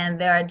 and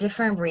there are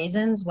different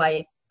reasons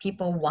why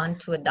people want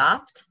to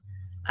adopt.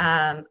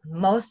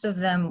 Most of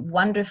them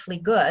wonderfully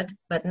good,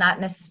 but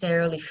not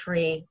necessarily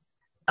free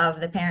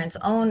of the parents'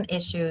 own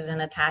issues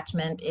and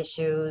attachment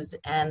issues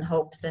and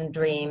hopes and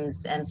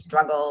dreams and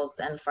struggles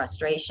and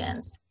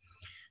frustrations.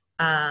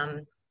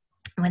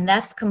 When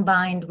that's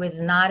combined with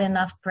not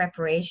enough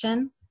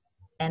preparation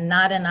and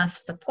not enough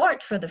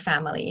support for the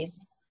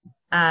families,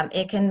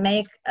 it can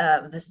make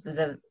this is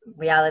a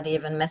reality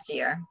even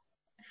messier.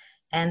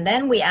 And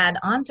then we add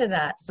onto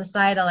that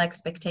societal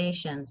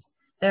expectations.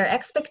 There are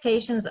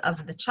expectations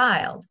of the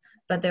child,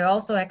 but there are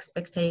also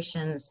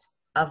expectations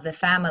of the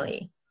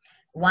family.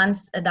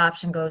 Once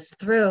adoption goes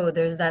through,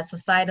 there's that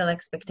societal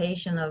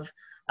expectation of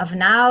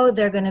now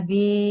they're going to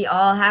be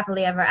all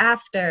happily ever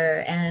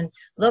after, and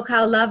look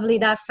how lovely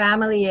that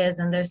family is,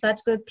 and they're such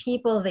good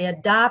people, they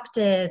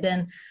adopted,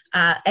 and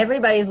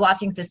everybody's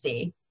watching to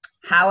see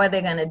how are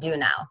they going to do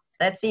now.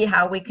 Let's see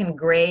how we can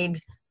grade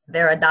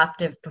their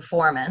adoptive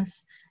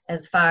performance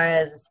as far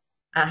as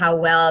how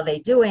well are they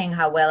doing,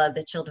 how well are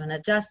the children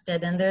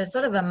adjusted, and there's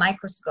sort of a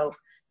microscope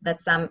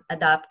that some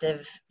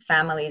adoptive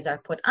families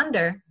are put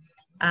under,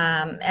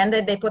 and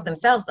that they put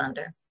themselves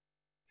under.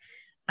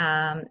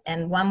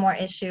 And one more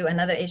issue,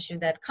 another issue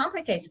that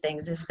complicates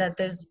things is that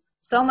there's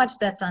so much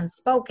that's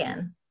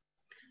unspoken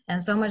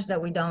and so much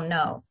that we don't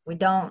know. We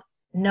don't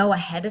know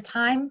ahead of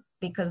time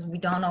because we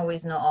don't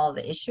always know all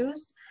the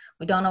issues.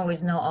 We don't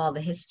always know all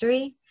the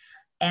history.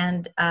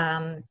 And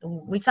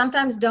we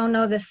sometimes don't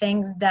know the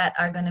things that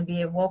are going to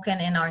be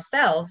awoken in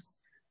ourselves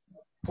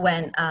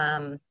when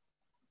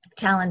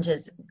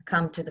challenges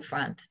come to the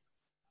front.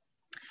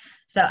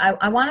 So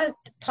I want to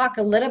talk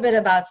a little bit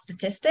about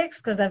statistics,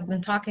 because I've been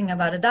talking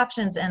about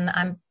adoptions, and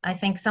I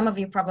think some of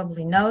you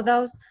probably know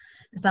those,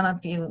 some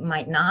of you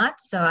might not.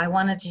 So I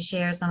wanted to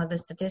share some of the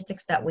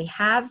statistics that we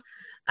have.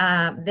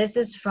 This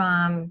is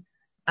from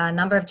a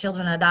number of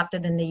children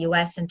adopted in the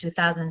US in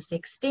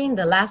 2016.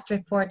 The last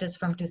report is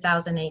from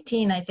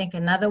 2018. I think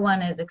another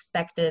one is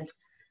expected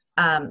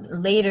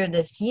later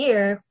this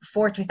year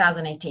for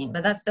 2018,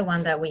 but that's the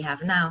one that we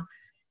have now.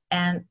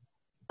 And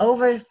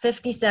over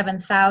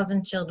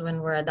 57,000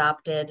 children were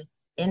adopted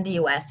in the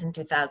US in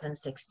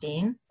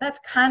 2016. That's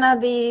kind of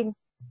the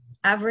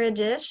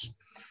average-ish.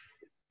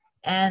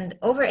 And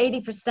over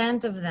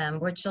 80% of them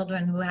were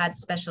children who had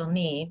special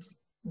needs.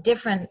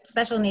 Different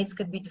special needs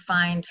could be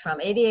defined from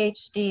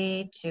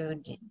ADHD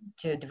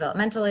to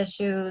developmental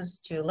issues,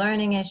 to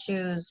learning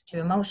issues,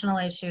 to emotional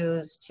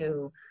issues,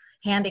 to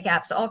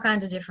handicaps, all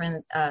kinds of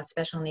different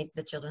special needs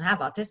that children have,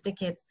 autistic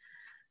kids.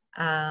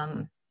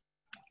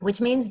 Which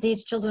means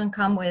these children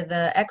come with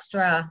an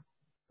extra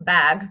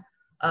bag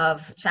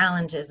of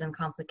challenges and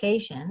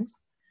complications.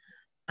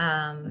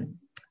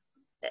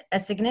 A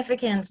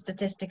significant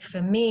statistic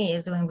for me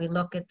is when we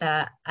look at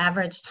the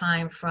average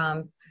time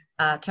from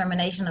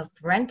termination of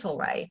parental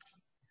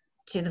rights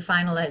to the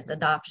finalized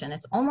adoption.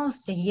 It's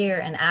almost a year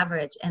in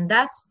average, and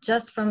that's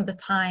just from the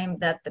time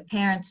that the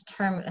parents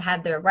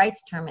had their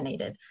rights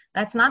terminated.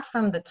 That's not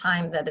from the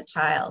time that a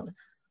child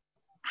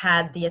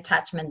had the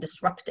attachment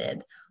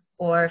disrupted,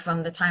 or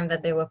from the time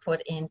that they were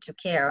put into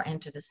care,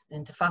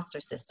 into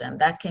foster system.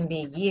 That can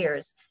be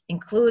years,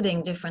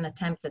 including different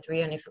attempts at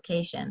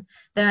reunification.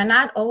 They are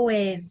not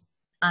always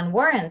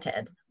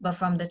unwarranted, but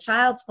from the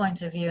child's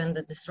point of view and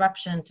the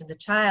disruption to the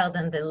child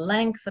and the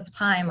length of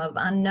time of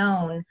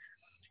unknown,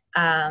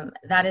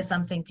 that is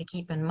something to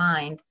keep in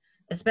mind,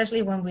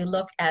 especially when we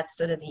look at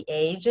sort of the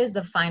ages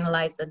of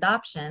finalized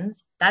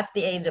adoptions. That's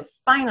the age of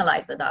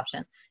finalized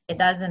adoption. It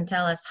doesn't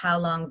tell us how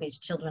long these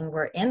children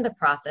were in the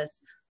process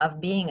of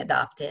being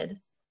adopted.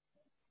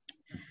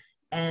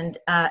 And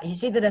you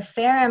see that a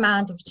fair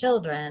amount of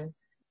children,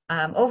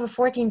 over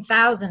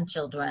 14,000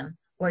 children,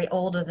 were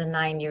older than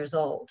 9 years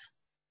old.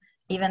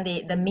 Even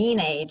the mean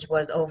age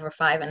was over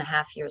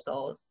 5.5 years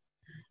old.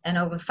 And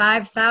over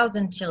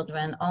 5,000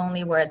 children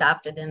only were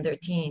adopted in their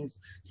teens.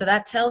 So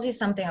that tells you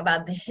something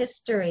about the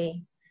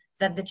history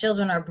that the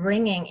children are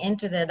bringing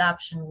into the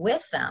adoption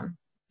with them,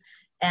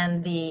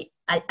 and the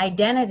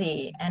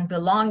identity and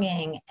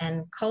belonging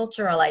and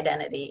cultural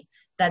identity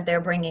that they're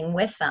bringing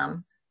with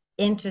them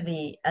into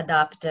the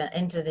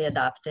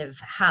adoptive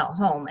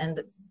home,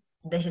 and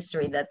the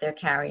history that they're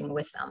carrying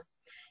with them.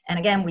 And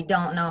again, we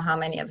don't know how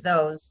many of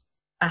those,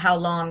 how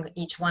long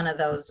each one of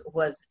those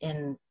was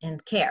in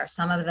care.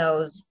 Some of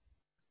those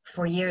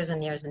for years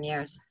and years and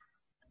years.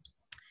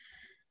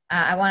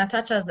 I want to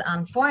touch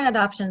on foreign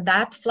adoption.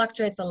 That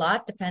fluctuates a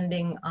lot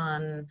depending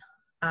on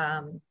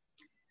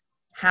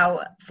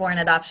how foreign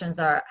adoptions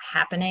are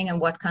happening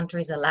and what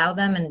countries allow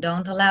them and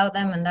don't allow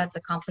them. And that's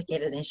a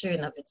complicated issue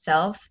in of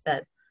itself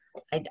that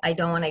I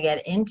don't want to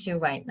get into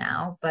right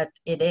now, but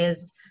it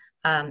is,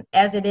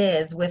 as it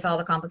is with all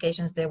the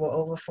complications, there were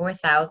over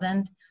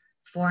 4,000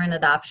 foreign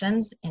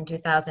adoptions in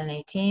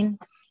 2018.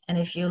 And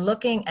if you're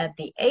looking at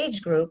the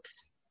age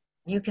groups,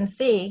 you can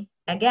see,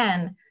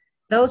 again,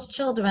 those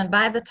children,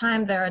 by the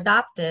time they're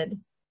adopted,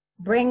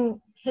 bring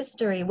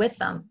history with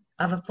them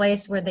of a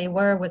place where they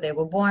were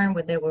born,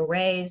 where they were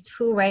raised,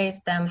 who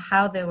raised them,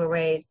 how they were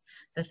raised,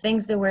 the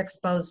things they were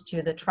exposed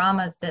to, the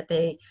traumas that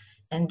they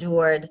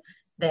endured,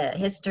 the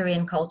history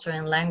and culture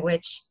and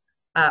language,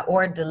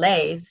 or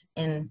delays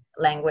in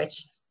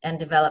language and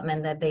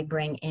development that they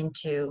bring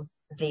into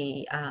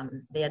the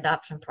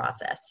adoption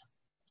process.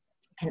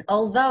 And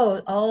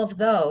although all of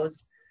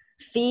those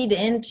feed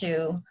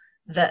into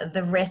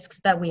the risks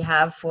that we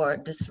have for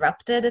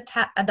disrupted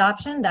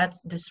adoption,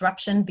 that's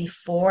disruption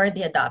before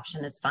the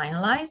adoption is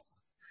finalized,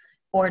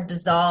 or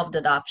dissolved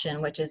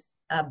adoption, which is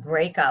a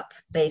breakup,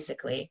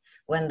 basically,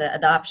 when the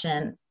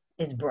adoption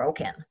is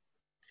broken.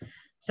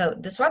 So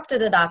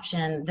disrupted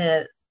adoption,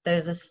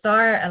 there's a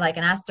star, like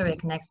an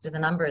asterisk next to the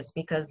numbers,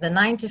 because the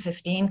 9 to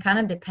 15 kind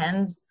of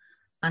depends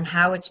on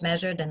how it's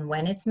measured and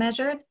when it's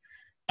measured,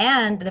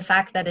 and the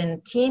fact that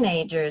in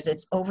teenagers,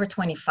 it's over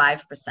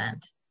 25%.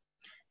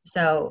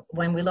 So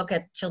when we look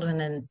at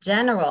children in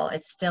general,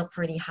 it's still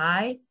pretty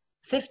high.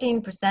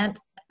 15%,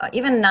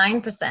 even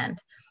 9%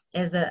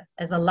 is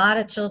a lot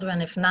of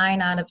children. If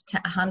 9 out of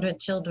 100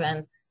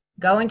 children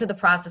go into the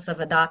process of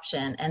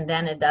adoption and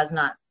then it does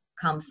not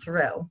come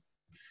through.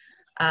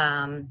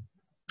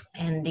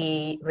 And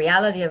the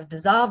reality of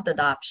dissolved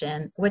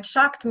adoption, which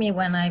shocked me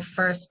when I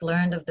first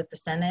learned of the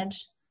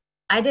percentage,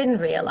 I didn't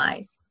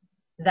realize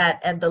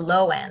that at the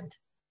low end,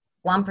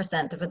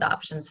 1% of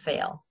adoptions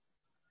fail.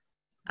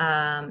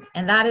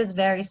 And that is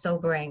very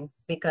sobering,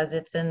 because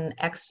it's an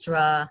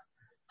extra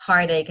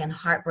heartache and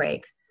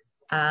heartbreak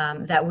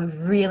that we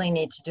really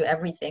need to do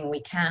everything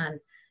we can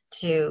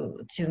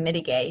to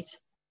mitigate.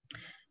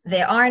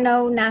 There are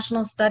no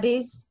national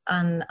studies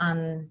on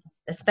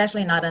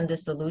especially not on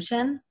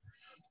dissolution,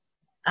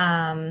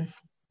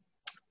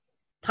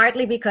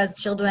 partly because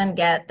children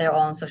get their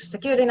own social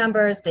security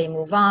numbers, they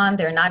move on,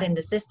 they're not in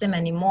the system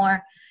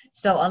anymore.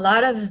 So a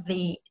lot of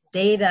the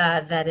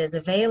data that is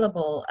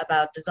available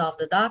about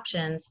dissolved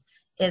adoptions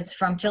is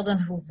from children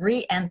who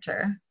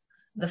re-enter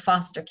the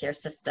foster care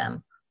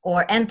system,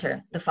 or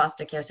enter the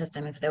foster care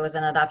system if there was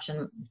an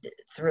adoption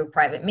through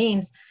private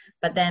means.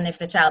 But then if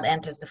the child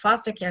enters the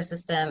foster care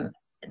system,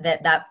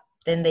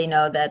 then they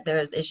know that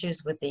there's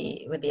issues with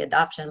the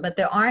adoption. But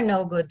there are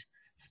no good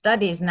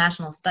studies,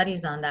 national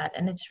studies on that.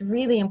 And it's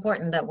really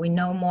important that we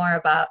know more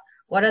about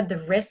what are the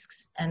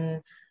risks,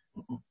 and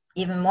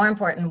even more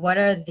important, what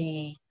are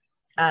the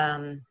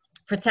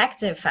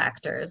protective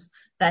factors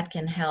that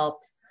can help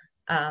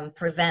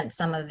prevent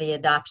some of the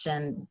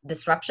adoption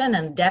disruption,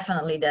 and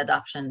definitely the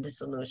adoption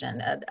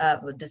dissolution.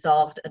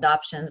 Dissolved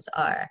adoptions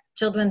are,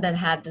 children that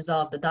had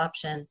dissolved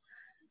adoption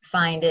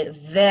find it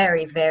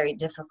very, very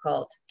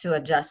difficult to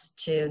adjust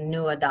to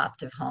new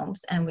adoptive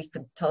homes, and we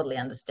could totally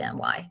understand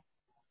why.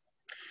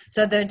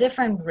 So there are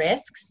different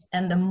risks,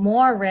 and the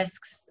more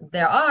risks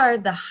there are,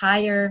 the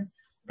higher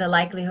the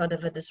likelihood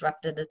of a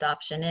disrupted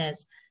adoption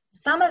is.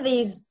 Some of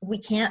these we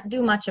can't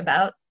do much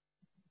about,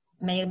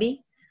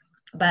 maybe,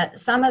 but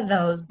some of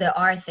those, there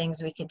are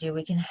things we could do.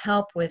 We can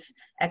help with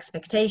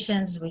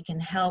expectations. We can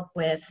help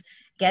with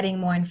getting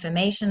more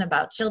information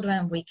about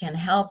children. We can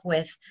help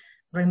with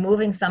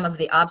removing some of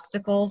the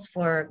obstacles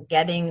for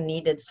getting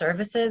needed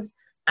services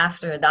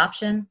after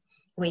adoption.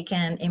 We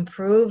can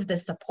improve the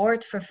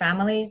support for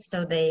families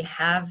so they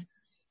have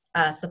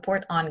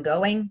support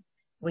ongoing.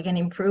 We can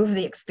improve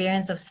the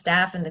experience of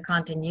staff and the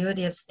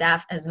continuity of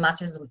staff as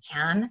much as we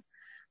can.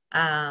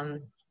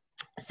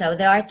 So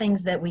there are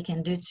things that we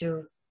can do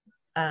to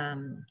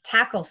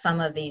tackle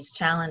some of these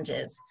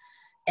challenges.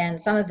 And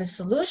some of the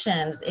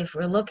solutions, if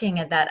we're looking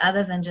at that,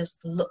 other than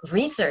just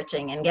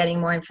researching and getting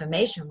more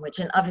information, which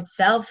in of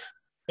itself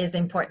is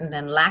important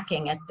and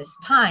lacking at this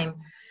time,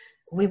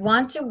 we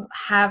want to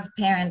have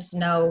parents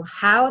know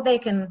how they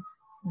can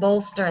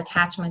bolster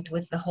attachment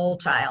with the whole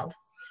child.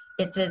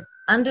 It's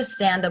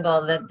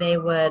understandable that they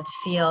would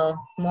feel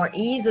more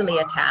easily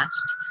attached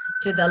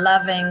to the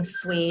loving,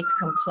 sweet,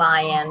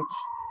 compliant,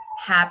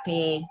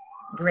 happy,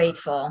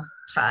 grateful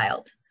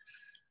child.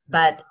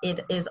 But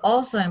it is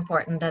also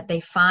important that they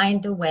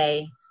find a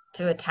way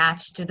to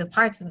attach to the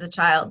parts of the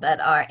child that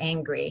are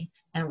angry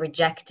and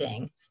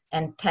rejecting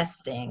and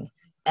testing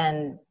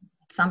and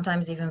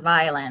sometimes even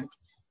violent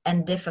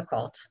and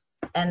difficult.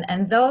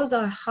 And those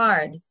are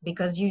hard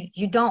because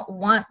you don't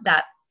want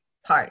that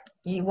part.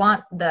 You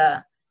want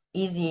the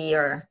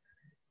easier,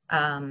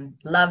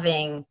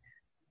 loving,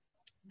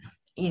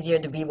 easier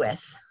to be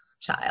with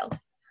child.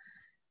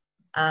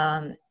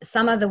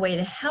 Some of the way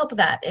to help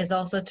that is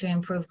also to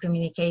improve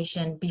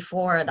communication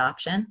before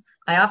adoption.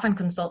 I often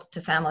consult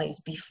to families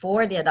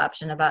before the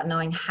adoption about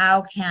knowing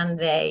how can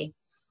they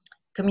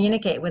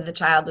communicate with the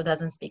child who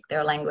doesn't speak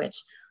their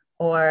language,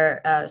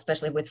 or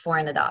especially with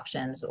foreign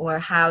adoptions, or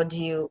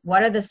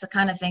what are the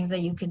kind of things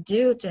that you could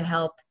do to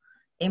help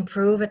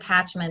improve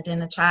attachment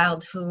in a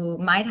child who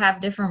might have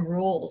different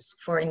rules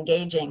for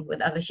engaging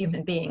with other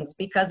human beings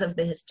because of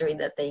the history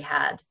that they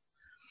had.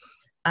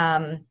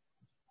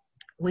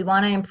 We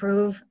want to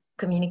improve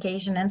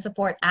communication and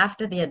support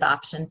after the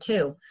adoption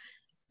too,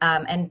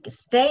 and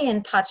stay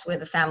in touch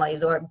with the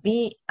families or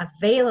be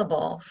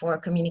available for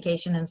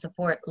communication and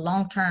support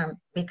long term,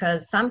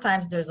 because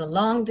sometimes there's a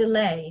long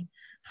delay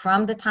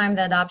from the time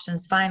the adoption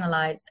is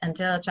finalized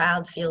until a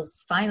child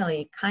feels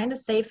finally kind of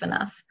safe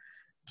enough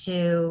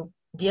to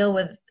deal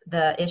with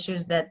the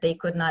issues that they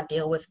could not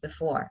deal with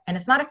before. And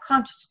it's not a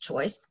conscious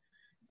choice,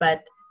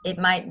 but it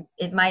might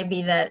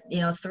be that,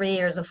 3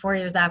 years or 4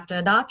 years after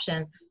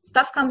adoption,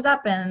 stuff comes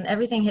up and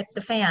everything hits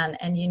the fan,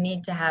 and you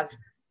need to have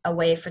a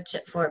way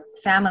for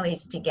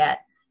families to get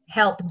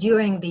help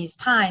during these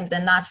times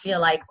and not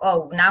feel like,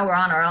 oh, now we're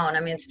on our own. I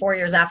mean, it's 4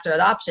 years after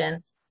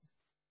adoption.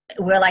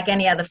 We're like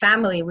any other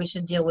family. We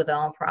should deal with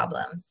our own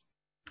problems.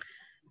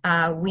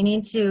 I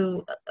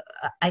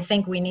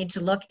think we need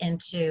to look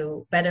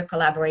into better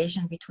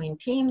collaboration between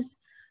teams,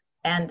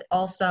 and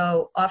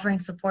also offering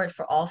support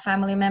for all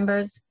family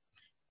members.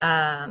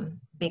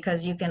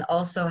 Because you can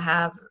also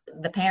have,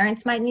 the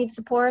parents might need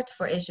support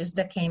for issues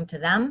that came to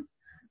them.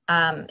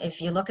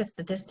 If you look at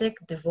statistic,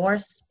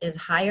 divorce is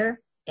higher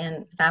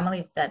in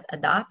families that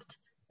adopt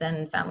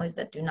than families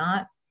that do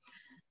not.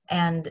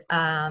 And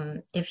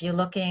if you're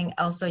looking,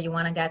 also you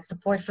want to get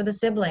support for the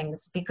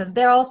siblings, because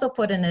they're also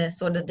put in a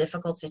sort of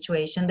difficult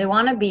situation. They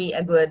want to be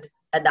a good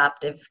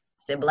adoptive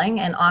sibling,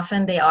 and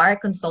often they are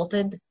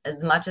consulted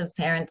as much as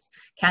parents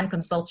can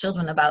consult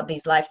children about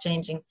these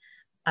life-changing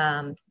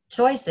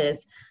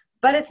choices.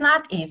 But it's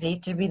not easy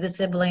to be the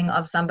sibling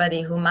of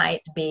somebody who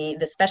might be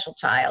the special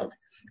child,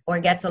 or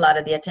gets a lot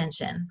of the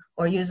attention,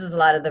 or uses a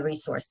lot of the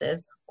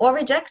resources, or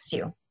rejects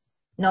you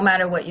no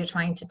matter what you're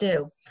trying to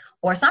do,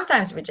 or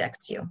sometimes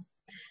rejects you.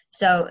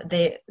 So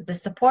the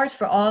support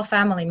for all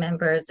family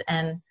members,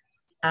 and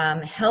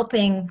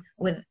helping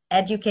with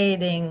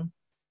educating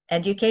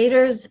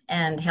educators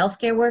and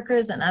healthcare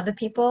workers and other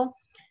people,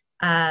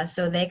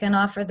 so they can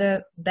offer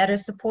the better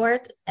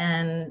support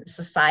and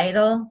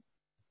societal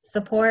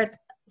support,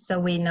 so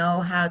we know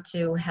how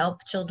to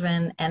help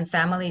children and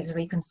families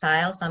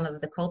reconcile some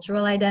of the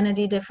cultural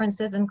identity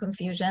differences and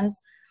confusions.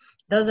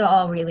 Those are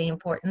all really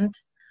important.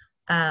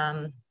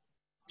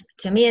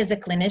 To me as a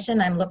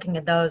clinician, I'm looking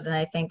at those and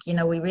I think,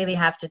 we really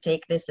have to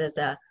take this as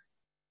a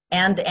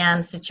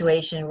and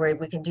situation where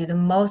we can do the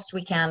most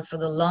we can for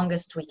the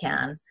longest we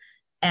can.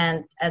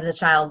 And as a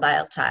child by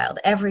a child,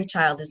 every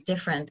child is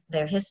different,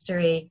 their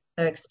history,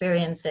 their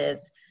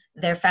experiences,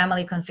 their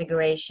family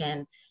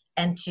configuration,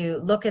 and to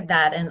look at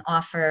that and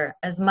offer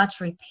as much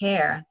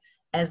repair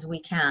as we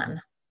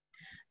can.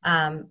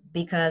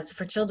 Because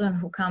for children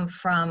who come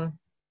from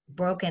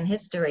broken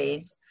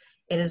histories,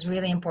 it is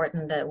really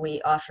important that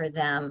we offer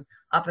them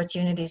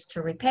opportunities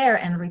to repair,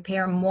 and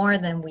repair more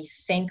than we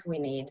think we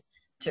need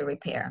to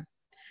repair.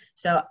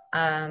 So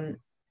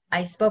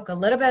I spoke a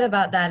little bit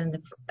about that in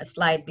the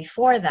slide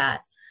before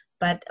that,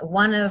 but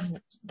one of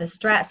the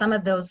some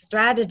of those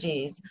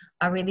strategies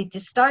are really to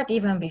start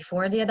even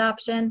before the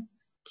adoption,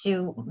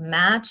 to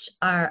match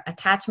our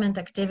attachment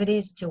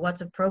activities to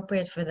what's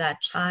appropriate for that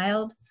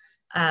child,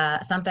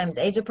 sometimes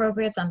age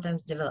appropriate,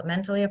 sometimes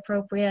developmentally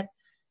appropriate,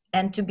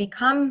 and to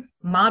become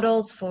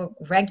models for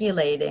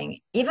regulating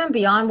even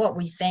beyond what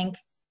we think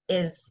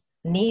is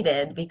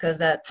needed, because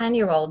a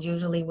 10-year-old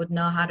usually would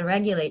know how to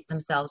regulate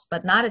themselves,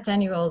 but not a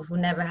 10-year-old who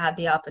never had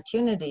the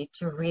opportunity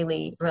to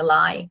really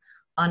rely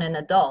on an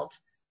adult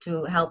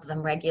to help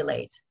them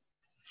regulate.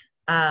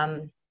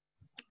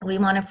 We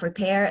want to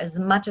prepare as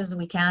much as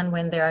we can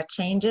when there are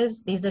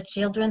changes. These are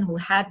children who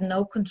had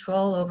no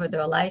control over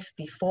their life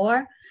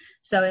before.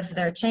 So if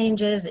there are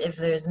changes, if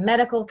there's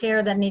medical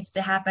care that needs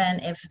to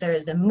happen, if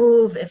there's a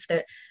move,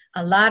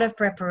 a lot of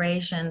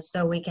preparation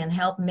so we can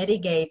help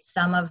mitigate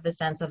some of the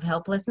sense of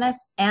helplessness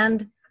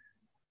and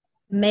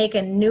make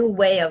a new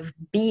way of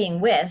being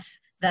with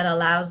that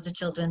allows the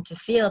children to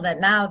feel that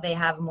now they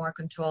have more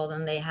control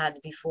than they had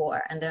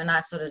before, and they're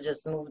not sort of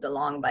just moved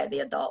along by the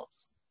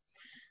adults.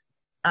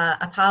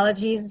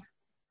 Apologies.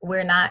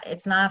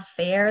 It's not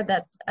fair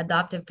that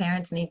adoptive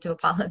parents need to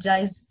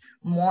apologize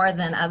more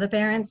than other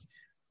parents,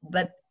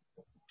 but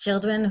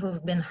children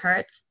who've been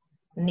hurt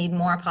need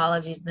more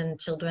apologies than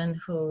children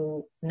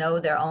who know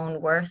their own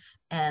worth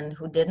and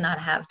who did not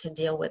have to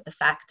deal with the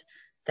fact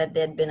that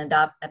they'd been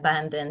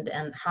abandoned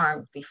and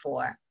harmed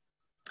before.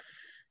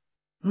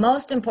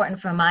 Most important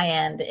from my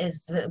end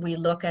is that we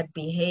look at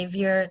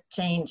behavior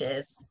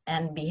changes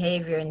and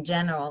behavior in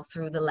general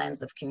through the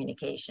lens of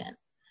communication.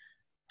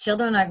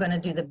 Children are going to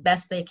do the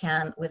best they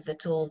can with the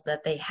tools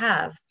that they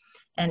have.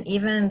 And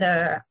even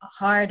the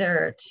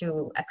harder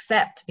to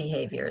accept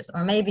behaviors,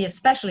 or maybe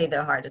especially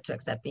the harder to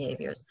accept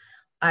behaviors,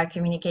 are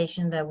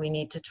communication that we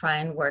need to try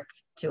and work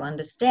to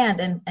understand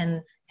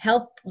and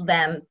help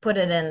them put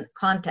it in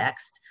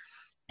context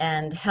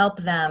and help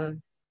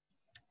them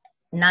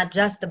not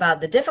just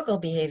about the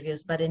difficult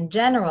behaviors, but in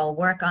general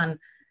work on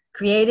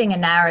creating a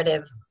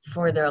narrative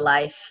for their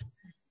life,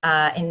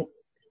 in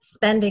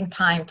spending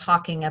time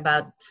talking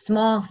about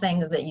small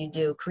things that you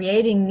do,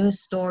 creating new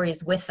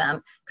stories with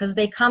them, because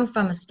they come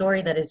from a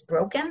story that is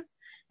broken,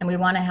 and we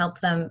want to help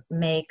them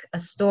make a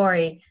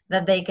story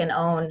that they can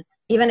own,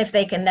 even if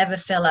they can never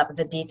fill up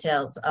the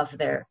details of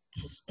their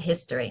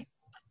history.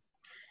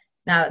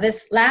 Now,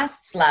 this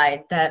last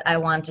slide that I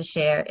want to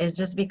share is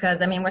just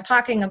because, I mean, we're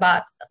talking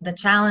about the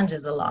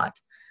challenges a lot,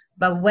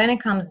 but when it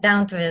comes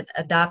down to it,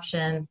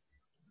 adoption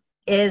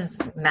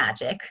is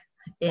magic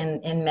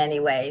in many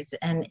ways,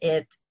 and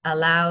it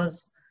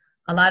allows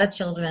a lot of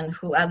children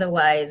who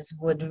otherwise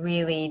would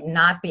really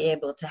not be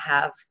able to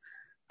have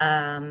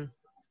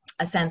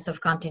a sense of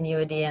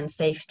continuity and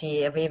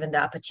safety, of even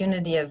the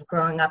opportunity of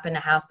growing up in a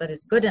house that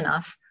is good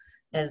enough,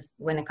 as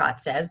Winnicott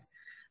says.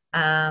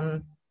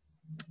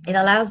 It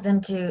allows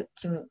them to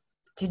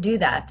do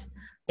that.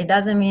 It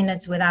doesn't mean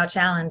it's without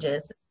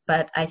challenges,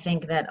 but I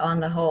think that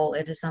on the whole,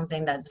 it is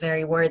something that's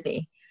very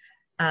worthy.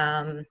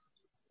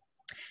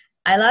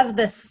 I love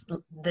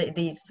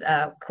these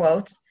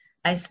quotes.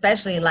 I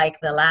especially like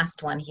the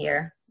last one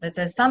here that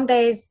says, "Some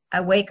days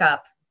I wake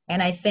up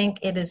and I think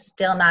it is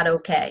still not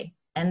okay.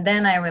 And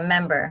then I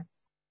remember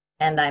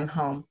and I'm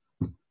home."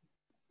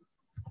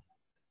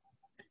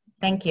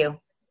 Thank you.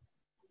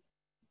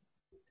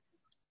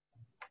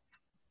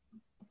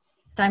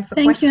 Time for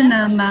questions.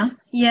 Thank you, Na'ama.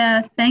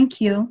 Yeah, thank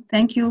you.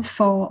 Thank you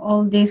for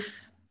all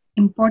this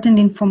important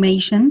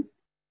information.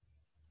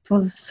 It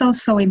was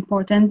so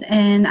important.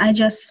 And I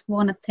just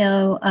want to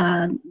tell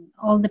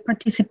all the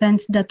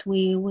participants that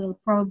we will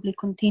probably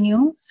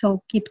continue.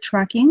 So keep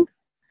tracking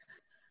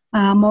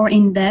more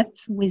in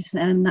depth with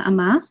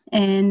Na'ama.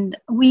 And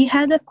we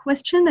had a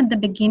question at the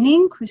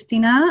beginning,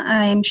 Christina.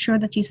 I'm sure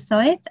that you saw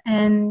it,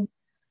 and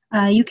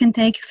you can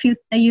take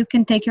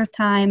your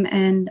time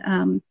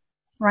and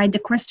write the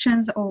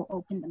questions or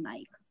open the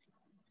mic.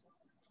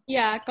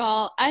 Yeah,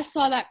 Gal, I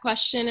saw that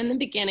question in the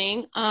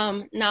beginning.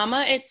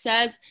 Na'ama, it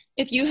says,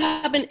 if you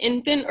have an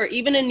infant or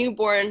even a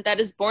newborn that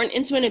is born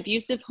into an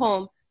abusive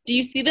home, do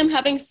you see them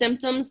having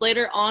symptoms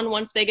later on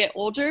once they get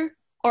older?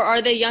 Or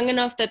are they young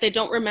enough that they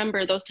don't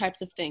remember those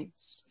types of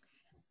things?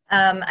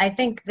 I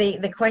think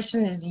the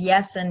question is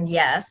yes and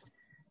yes.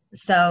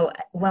 So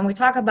when we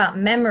talk about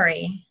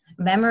memory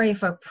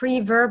for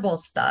pre-verbal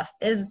stuff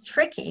is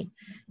tricky,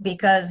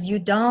 because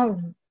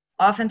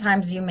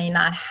oftentimes you may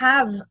not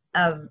have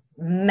a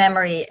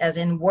memory as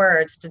in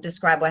words to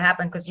describe what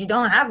happened, because you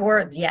don't have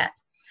words yet.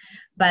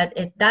 But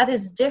that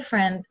is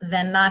different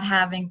than not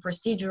having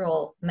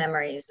procedural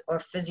memories or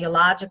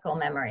physiological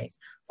memories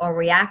or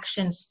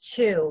reactions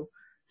to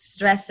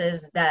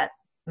stresses that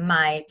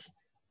might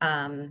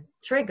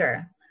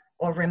trigger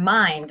or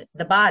remind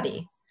the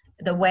body,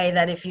 the way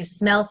that if you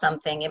smell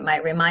something, it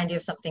might remind you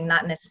of something,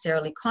 not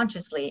necessarily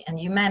consciously, and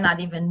you may not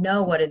even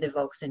know what it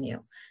evokes in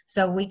you.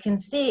 So we can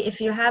see,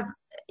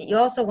 you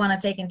also want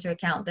to take into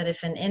account that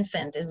if an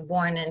infant is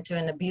born into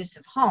an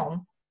abusive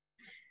home,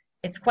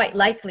 it's quite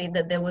likely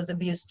that there was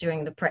abuse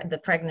during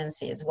the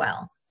pregnancy as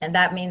well. And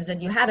that means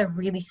that you had a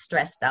really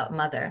stressed out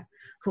mother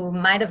who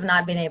might have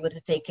not been able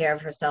to take care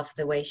of herself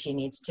the way she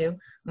needs to,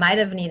 might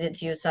have needed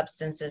to use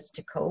substances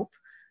to cope,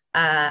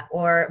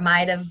 or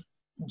might have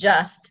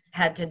just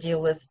had to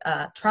deal with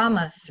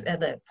trauma,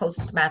 the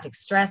post-traumatic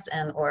stress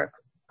or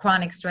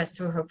chronic stress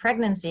through her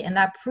pregnancy, and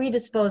that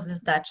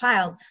predisposes that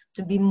child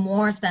to be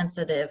more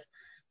sensitive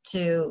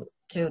to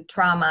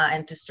trauma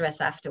and to stress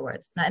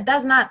afterwards. Now, it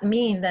does not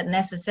mean that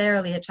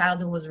necessarily a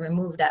child who was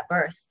removed at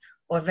birth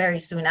or very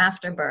soon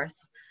after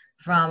birth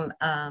from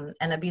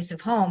an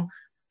abusive home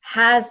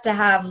has to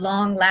have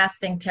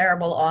long-lasting,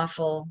 terrible,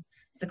 awful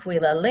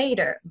sequelae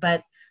later.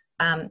 But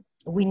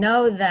we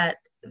know that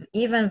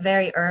even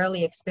very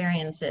early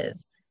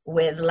experiences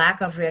with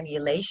lack of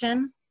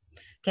regulation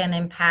can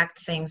impact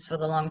things for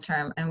the long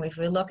term. And if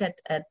we look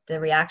at the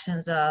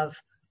reactions of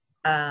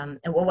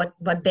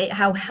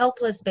how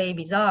helpless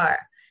babies are,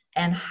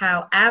 and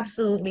how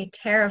absolutely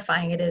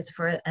terrifying it is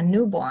for a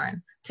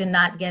newborn to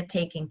not get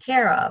taken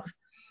care of,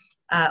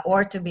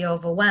 or to be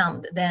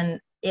overwhelmed, then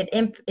it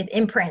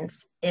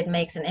imprints, it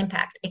makes an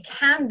impact. It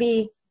can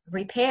be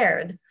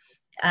repaired,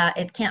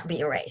 it can't be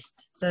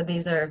erased. So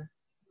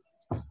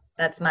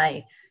that's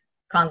my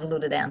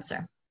convoluted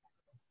answer.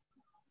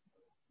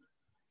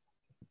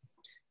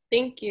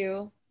 Thank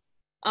you.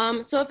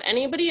 So if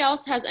anybody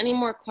else has any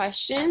more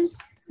questions,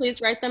 please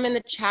write them in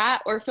the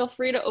chat or feel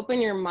free to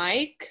open your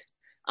mic.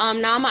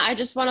 Na'ama, I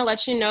just want to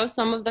let you know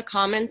some of the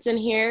comments in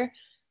here.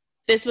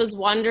 This was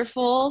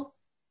wonderful,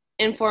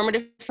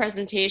 informative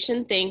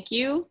presentation. Thank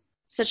you.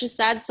 Such a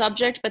sad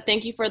subject, but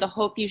thank you for the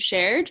hope you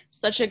shared.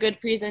 Such a good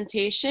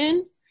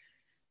presentation.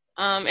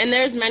 And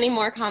there's many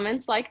more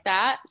comments like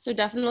that. So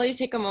definitely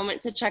take a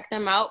moment to check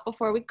them out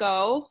before we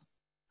go.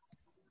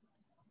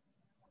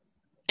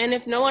 And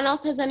if no one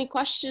else has any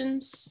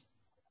questions,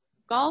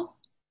 Gal?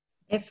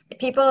 If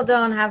people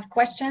don't have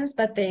questions,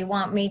 but they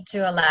want me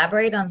to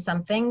elaborate on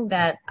something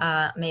that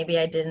maybe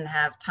I didn't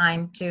have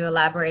time to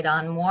elaborate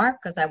on more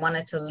because I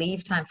wanted to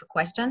leave time for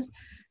questions,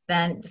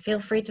 then feel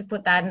free to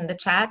put that in the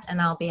chat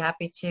and I'll be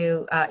happy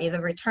to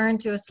either return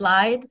to a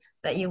slide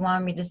that you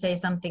want me to say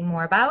something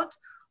more about,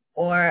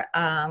 or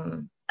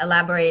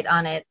elaborate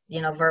on it,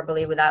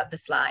 verbally without the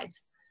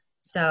slides.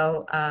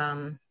 So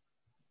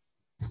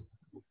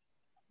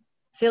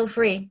feel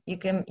free.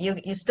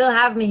 You still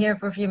have me here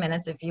for a few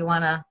minutes if you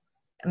want to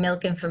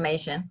milk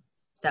information.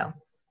 So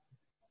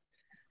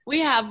we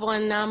have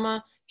one,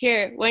 Na'ama.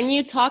 Here, when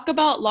you talk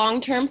about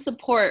long-term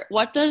support,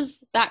 what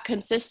does that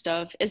consist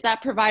of? Is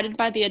that provided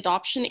by the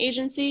adoption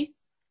agency?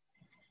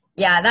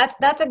 Yeah,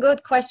 that's a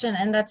good question,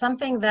 and that's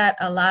something that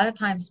a lot of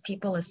times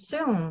people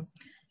assume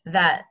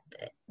that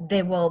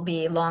there will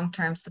be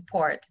long-term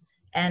support,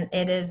 and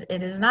it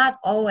is not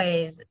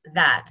always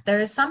that. There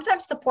is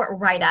sometimes support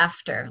right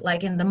after,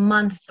 like in the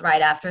month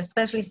right after,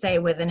 especially say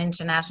with an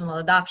international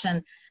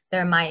adoption,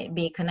 there might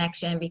be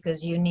connection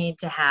because you need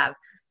to have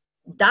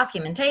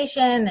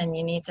documentation and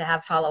you need to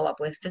have follow-up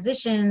with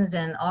physicians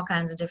and all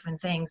kinds of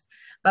different things.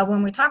 But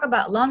when we talk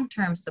about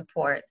long-term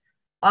support,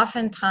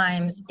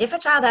 oftentimes if a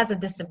child has a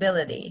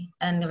disability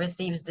and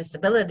receives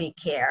disability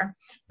care,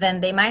 then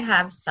they might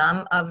have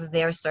some of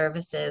their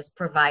services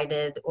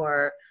provided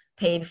or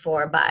paid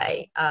for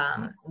by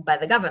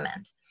the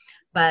government.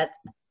 But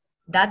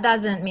that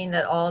doesn't mean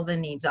that all the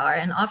needs are,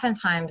 and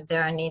oftentimes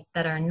there are needs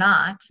that are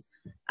not.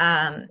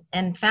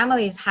 And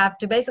families have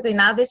to basically,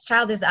 now this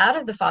child is out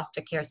of the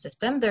foster care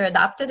system, they're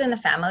adopted in a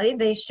family,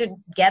 they should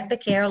get the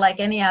care like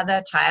any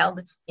other child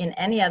in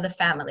any other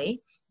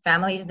family.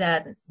 Families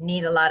that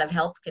need a lot of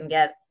help can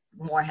get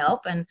more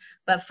help,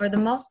 but for the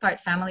most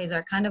part, families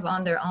are kind of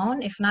on their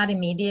own, if not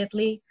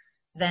immediately,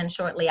 then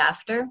shortly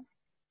after.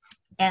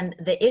 And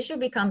the issue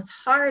becomes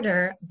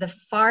harder the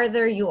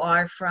farther you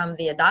are from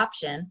the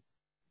adoption.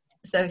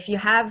 So if you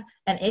have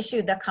an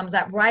issue that comes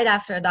up right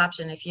after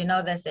adoption, if you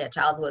know that, say, a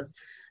child was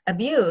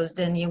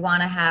abused and you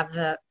want to have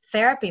the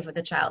therapy for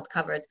the child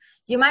covered,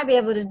 you might be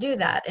able to do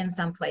that in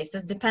some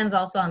places. Depends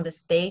also on the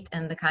state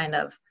and the kind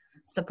of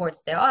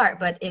supports there are.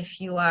 But if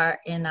you are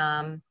in,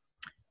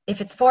 if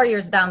it's 4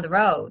 years down the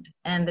road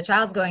and the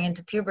child's going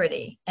into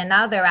puberty and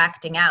now they're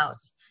acting out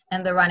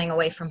and they're running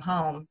away from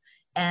home,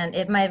 and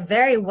it might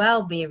very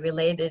well be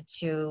related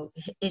to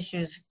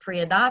issues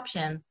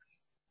pre-adoption,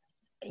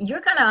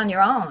 you're kind of on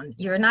your own.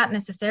 You're not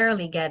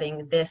necessarily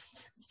getting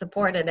this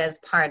supported as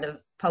part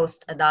of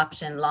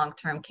post-adoption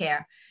long-term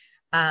care.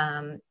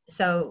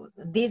 So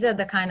these are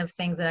the kind of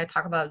things that I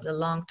talk about the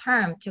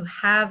long-term, to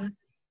have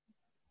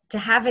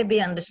it be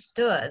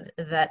understood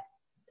that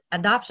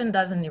adoption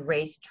doesn't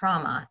erase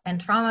trauma, and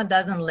trauma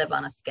doesn't live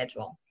on a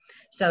schedule.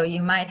 So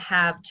you might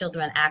have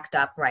children act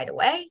up right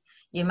away.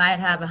 You might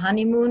have a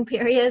honeymoon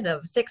period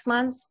of 6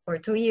 months or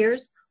 2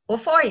 years or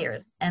 4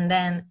 years. And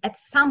then at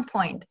some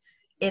point,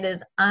 it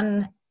is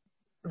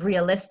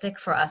unrealistic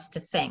for us to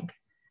think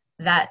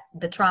that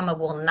the trauma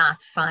will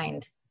not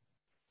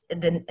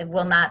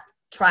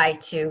try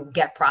to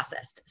get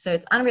processed. So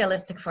it's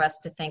unrealistic for us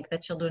to think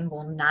that children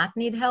will not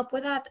need help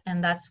with that.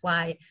 And that's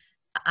why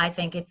I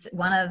think it's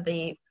one of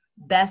the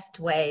best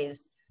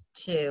ways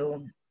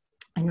to,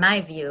 in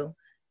my view,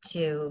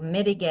 to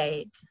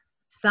mitigate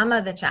some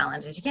of the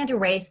challenges. You can't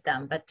erase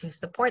them, but to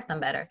support them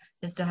better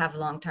is to have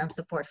long-term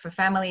support for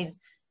families.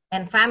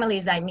 And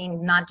families, I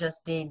mean, not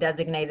just the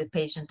designated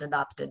patient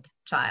adopted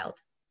child.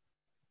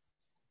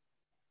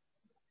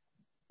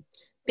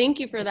 Thank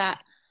you for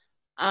that.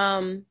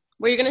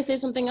 Were you going to say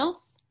something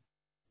else?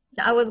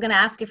 I was going to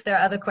ask if there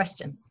are other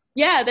questions.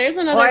 Yeah, there's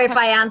another. Or if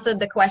I answered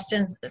the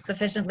questions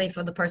sufficiently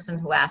for the person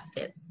who asked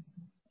it.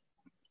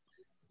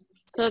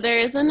 So there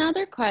is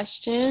another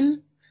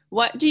question.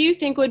 What do you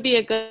think would be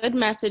a good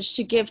message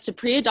to give to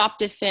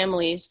pre-adoptive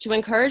families to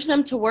encourage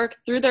them to work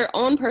through their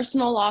own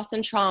personal loss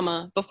and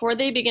trauma before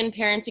they begin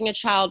parenting a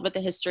child with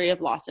a history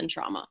of loss and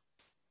trauma?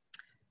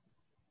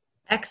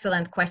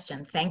 Excellent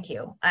question. Thank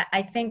you.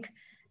 I think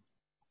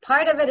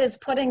part of it is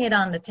putting it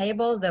on the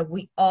table that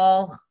we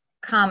all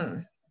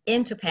come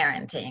into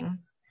parenting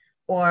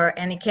or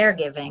any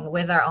caregiving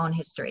with our own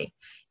history,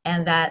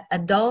 and that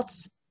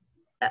adults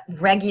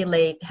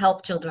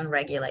help children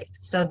regulate.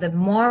 So the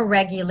more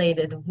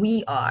regulated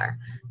we are,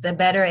 the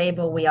better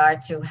able we are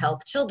to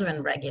help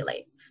children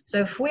regulate. So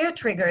if we're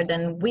triggered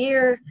and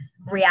we're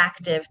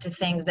reactive to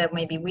things that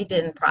maybe we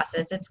didn't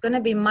process, it's going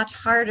to be much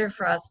harder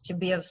for us to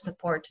be of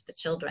support to the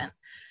children.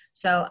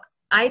 So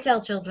I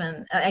tell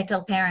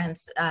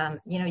parents,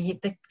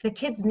 the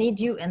kids need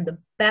you in the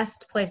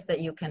best place that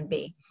you can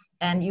be.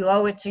 And you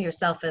owe it to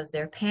yourself as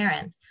their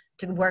parent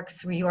to work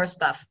through your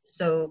stuff.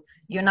 So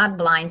you're not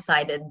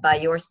blindsided by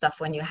your stuff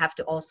when you have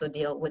to also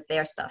deal with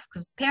their stuff.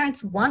 Because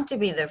parents want to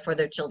be there for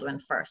their children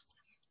first.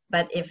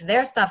 But if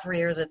their stuff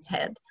rears its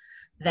head,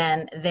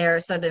 then they're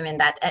sort of in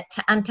that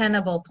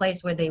untenable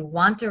place where they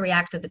want to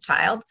react to the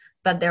child,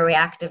 but they're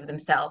reactive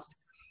themselves.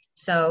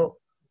 So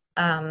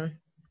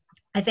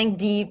I think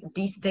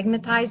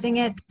destigmatizing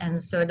it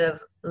and sort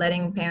of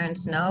letting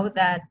parents know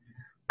that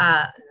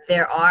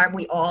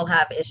we all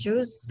have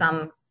issues,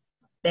 some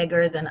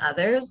bigger than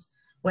others.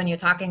 When you're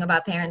talking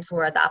about parents who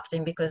are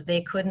adopting because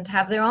they couldn't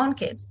have their own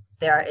kids,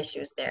 there are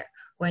issues there.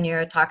 When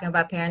you're talking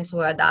about parents who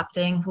are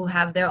adopting who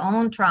have their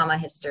own trauma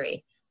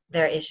history,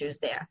 there are issues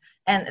there.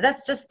 And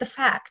that's just the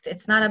fact.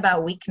 It's not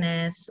about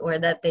weakness or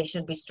that they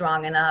should be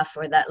strong enough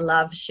or that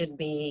love should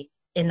be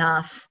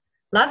enough.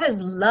 Love is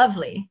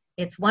lovely.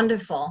 It's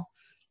wonderful.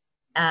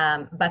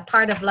 But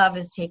part of love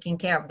is taking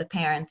care of the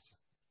parents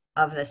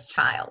of this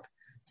child.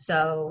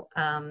 So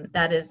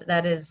that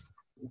is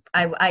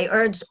I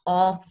urge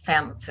all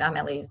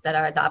families that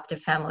are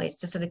adoptive families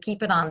just to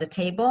keep it on the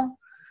table.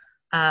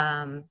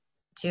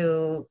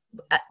 To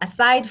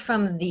aside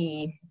from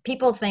the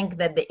people think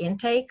that the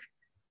intake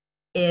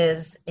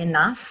is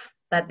enough,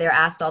 that they're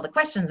asked all the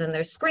questions and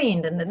they're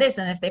screened and this,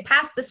 and if they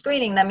pass the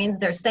screening, that means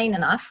they're sane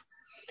enough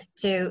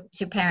to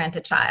parent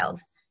a child.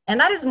 And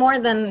that is more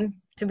than,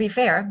 to be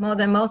fair, more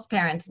than most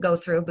parents go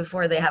through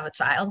before they have a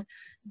child.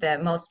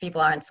 That most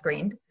people aren't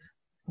screened.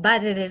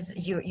 But it is,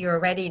 you're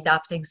already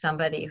adopting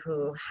somebody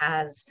who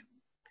has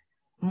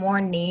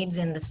more needs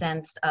in the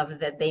sense of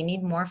that they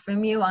need more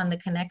from you on the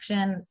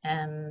connection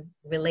and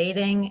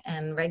relating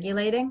and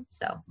regulating.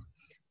 So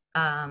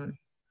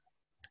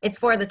it's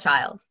for the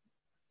child.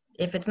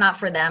 If it's not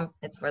for them,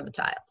 it's for the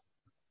child.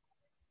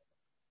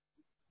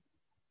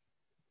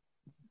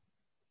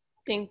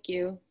 Thank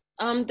you.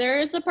 There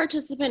is a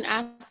participant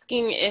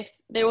asking if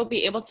they will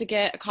be able to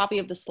get a copy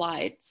of the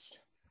slides.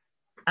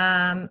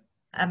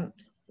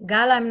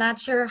 Gal, I'm not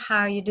sure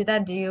how you do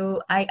that.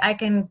 I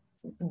can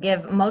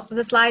give most of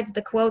the slides.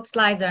 The quote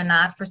slides are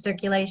not for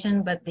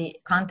circulation, but the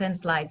content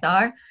slides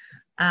are.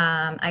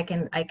 I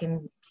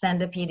can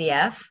send a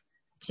PDF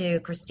to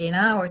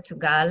Christina or to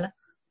Gal,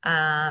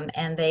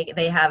 and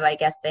they have, I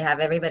guess they have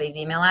everybody's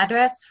email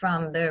address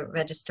from the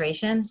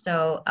registration.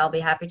 So I'll be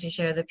happy to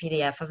share the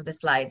PDF of the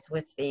slides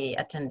with the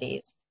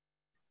attendees.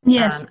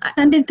 Yes,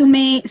 send it to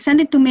me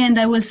and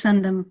I will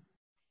send them.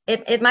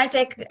 It might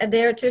take a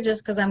day or two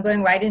just because I'm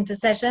going right into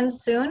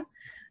sessions soon,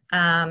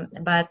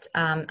 but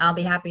I'll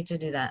be happy to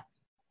do that.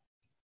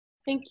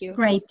 Thank you.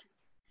 Great.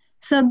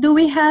 So do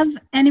we have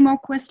any more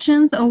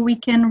questions, or we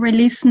can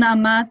release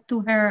Na'ama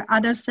to her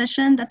other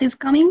session that is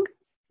coming?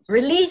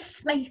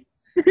 Release me.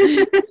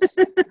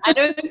 I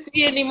don't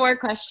see any more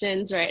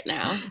questions right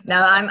now.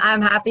 No,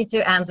 I'm happy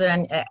to answer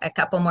a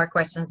couple more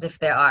questions if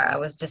there are. I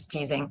was just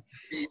teasing.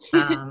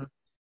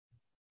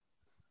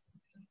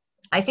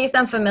 I see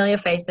some familiar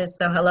faces,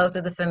 so hello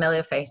to the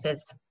familiar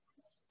faces.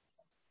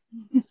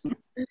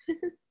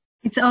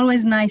 It's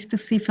always nice to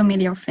see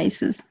familiar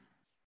faces.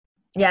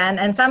 Yeah,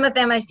 and some of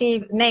them I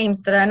see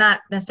names that are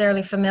not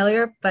necessarily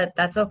familiar, but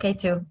that's okay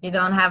too. You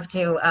don't have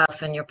to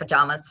in your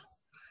pajamas,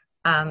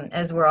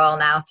 as we're all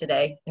now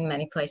today in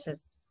many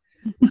places.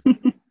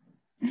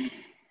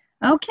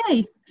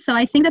 Okay, so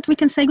I think that we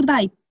can say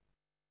goodbye.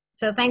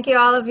 So thank you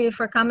all of you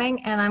for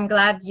coming, and I'm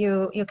glad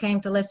you came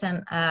to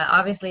listen.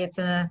 Obviously, it's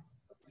a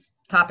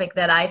topic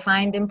that I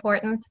find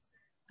important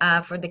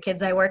for the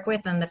kids I work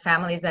with and the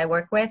families I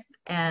work with.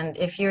 And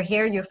if you're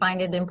here, you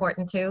find it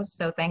important too.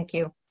 So thank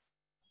you.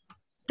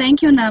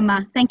 Thank you,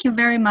 Na'ama. Thank you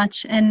very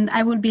much. And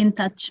I will be in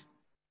touch.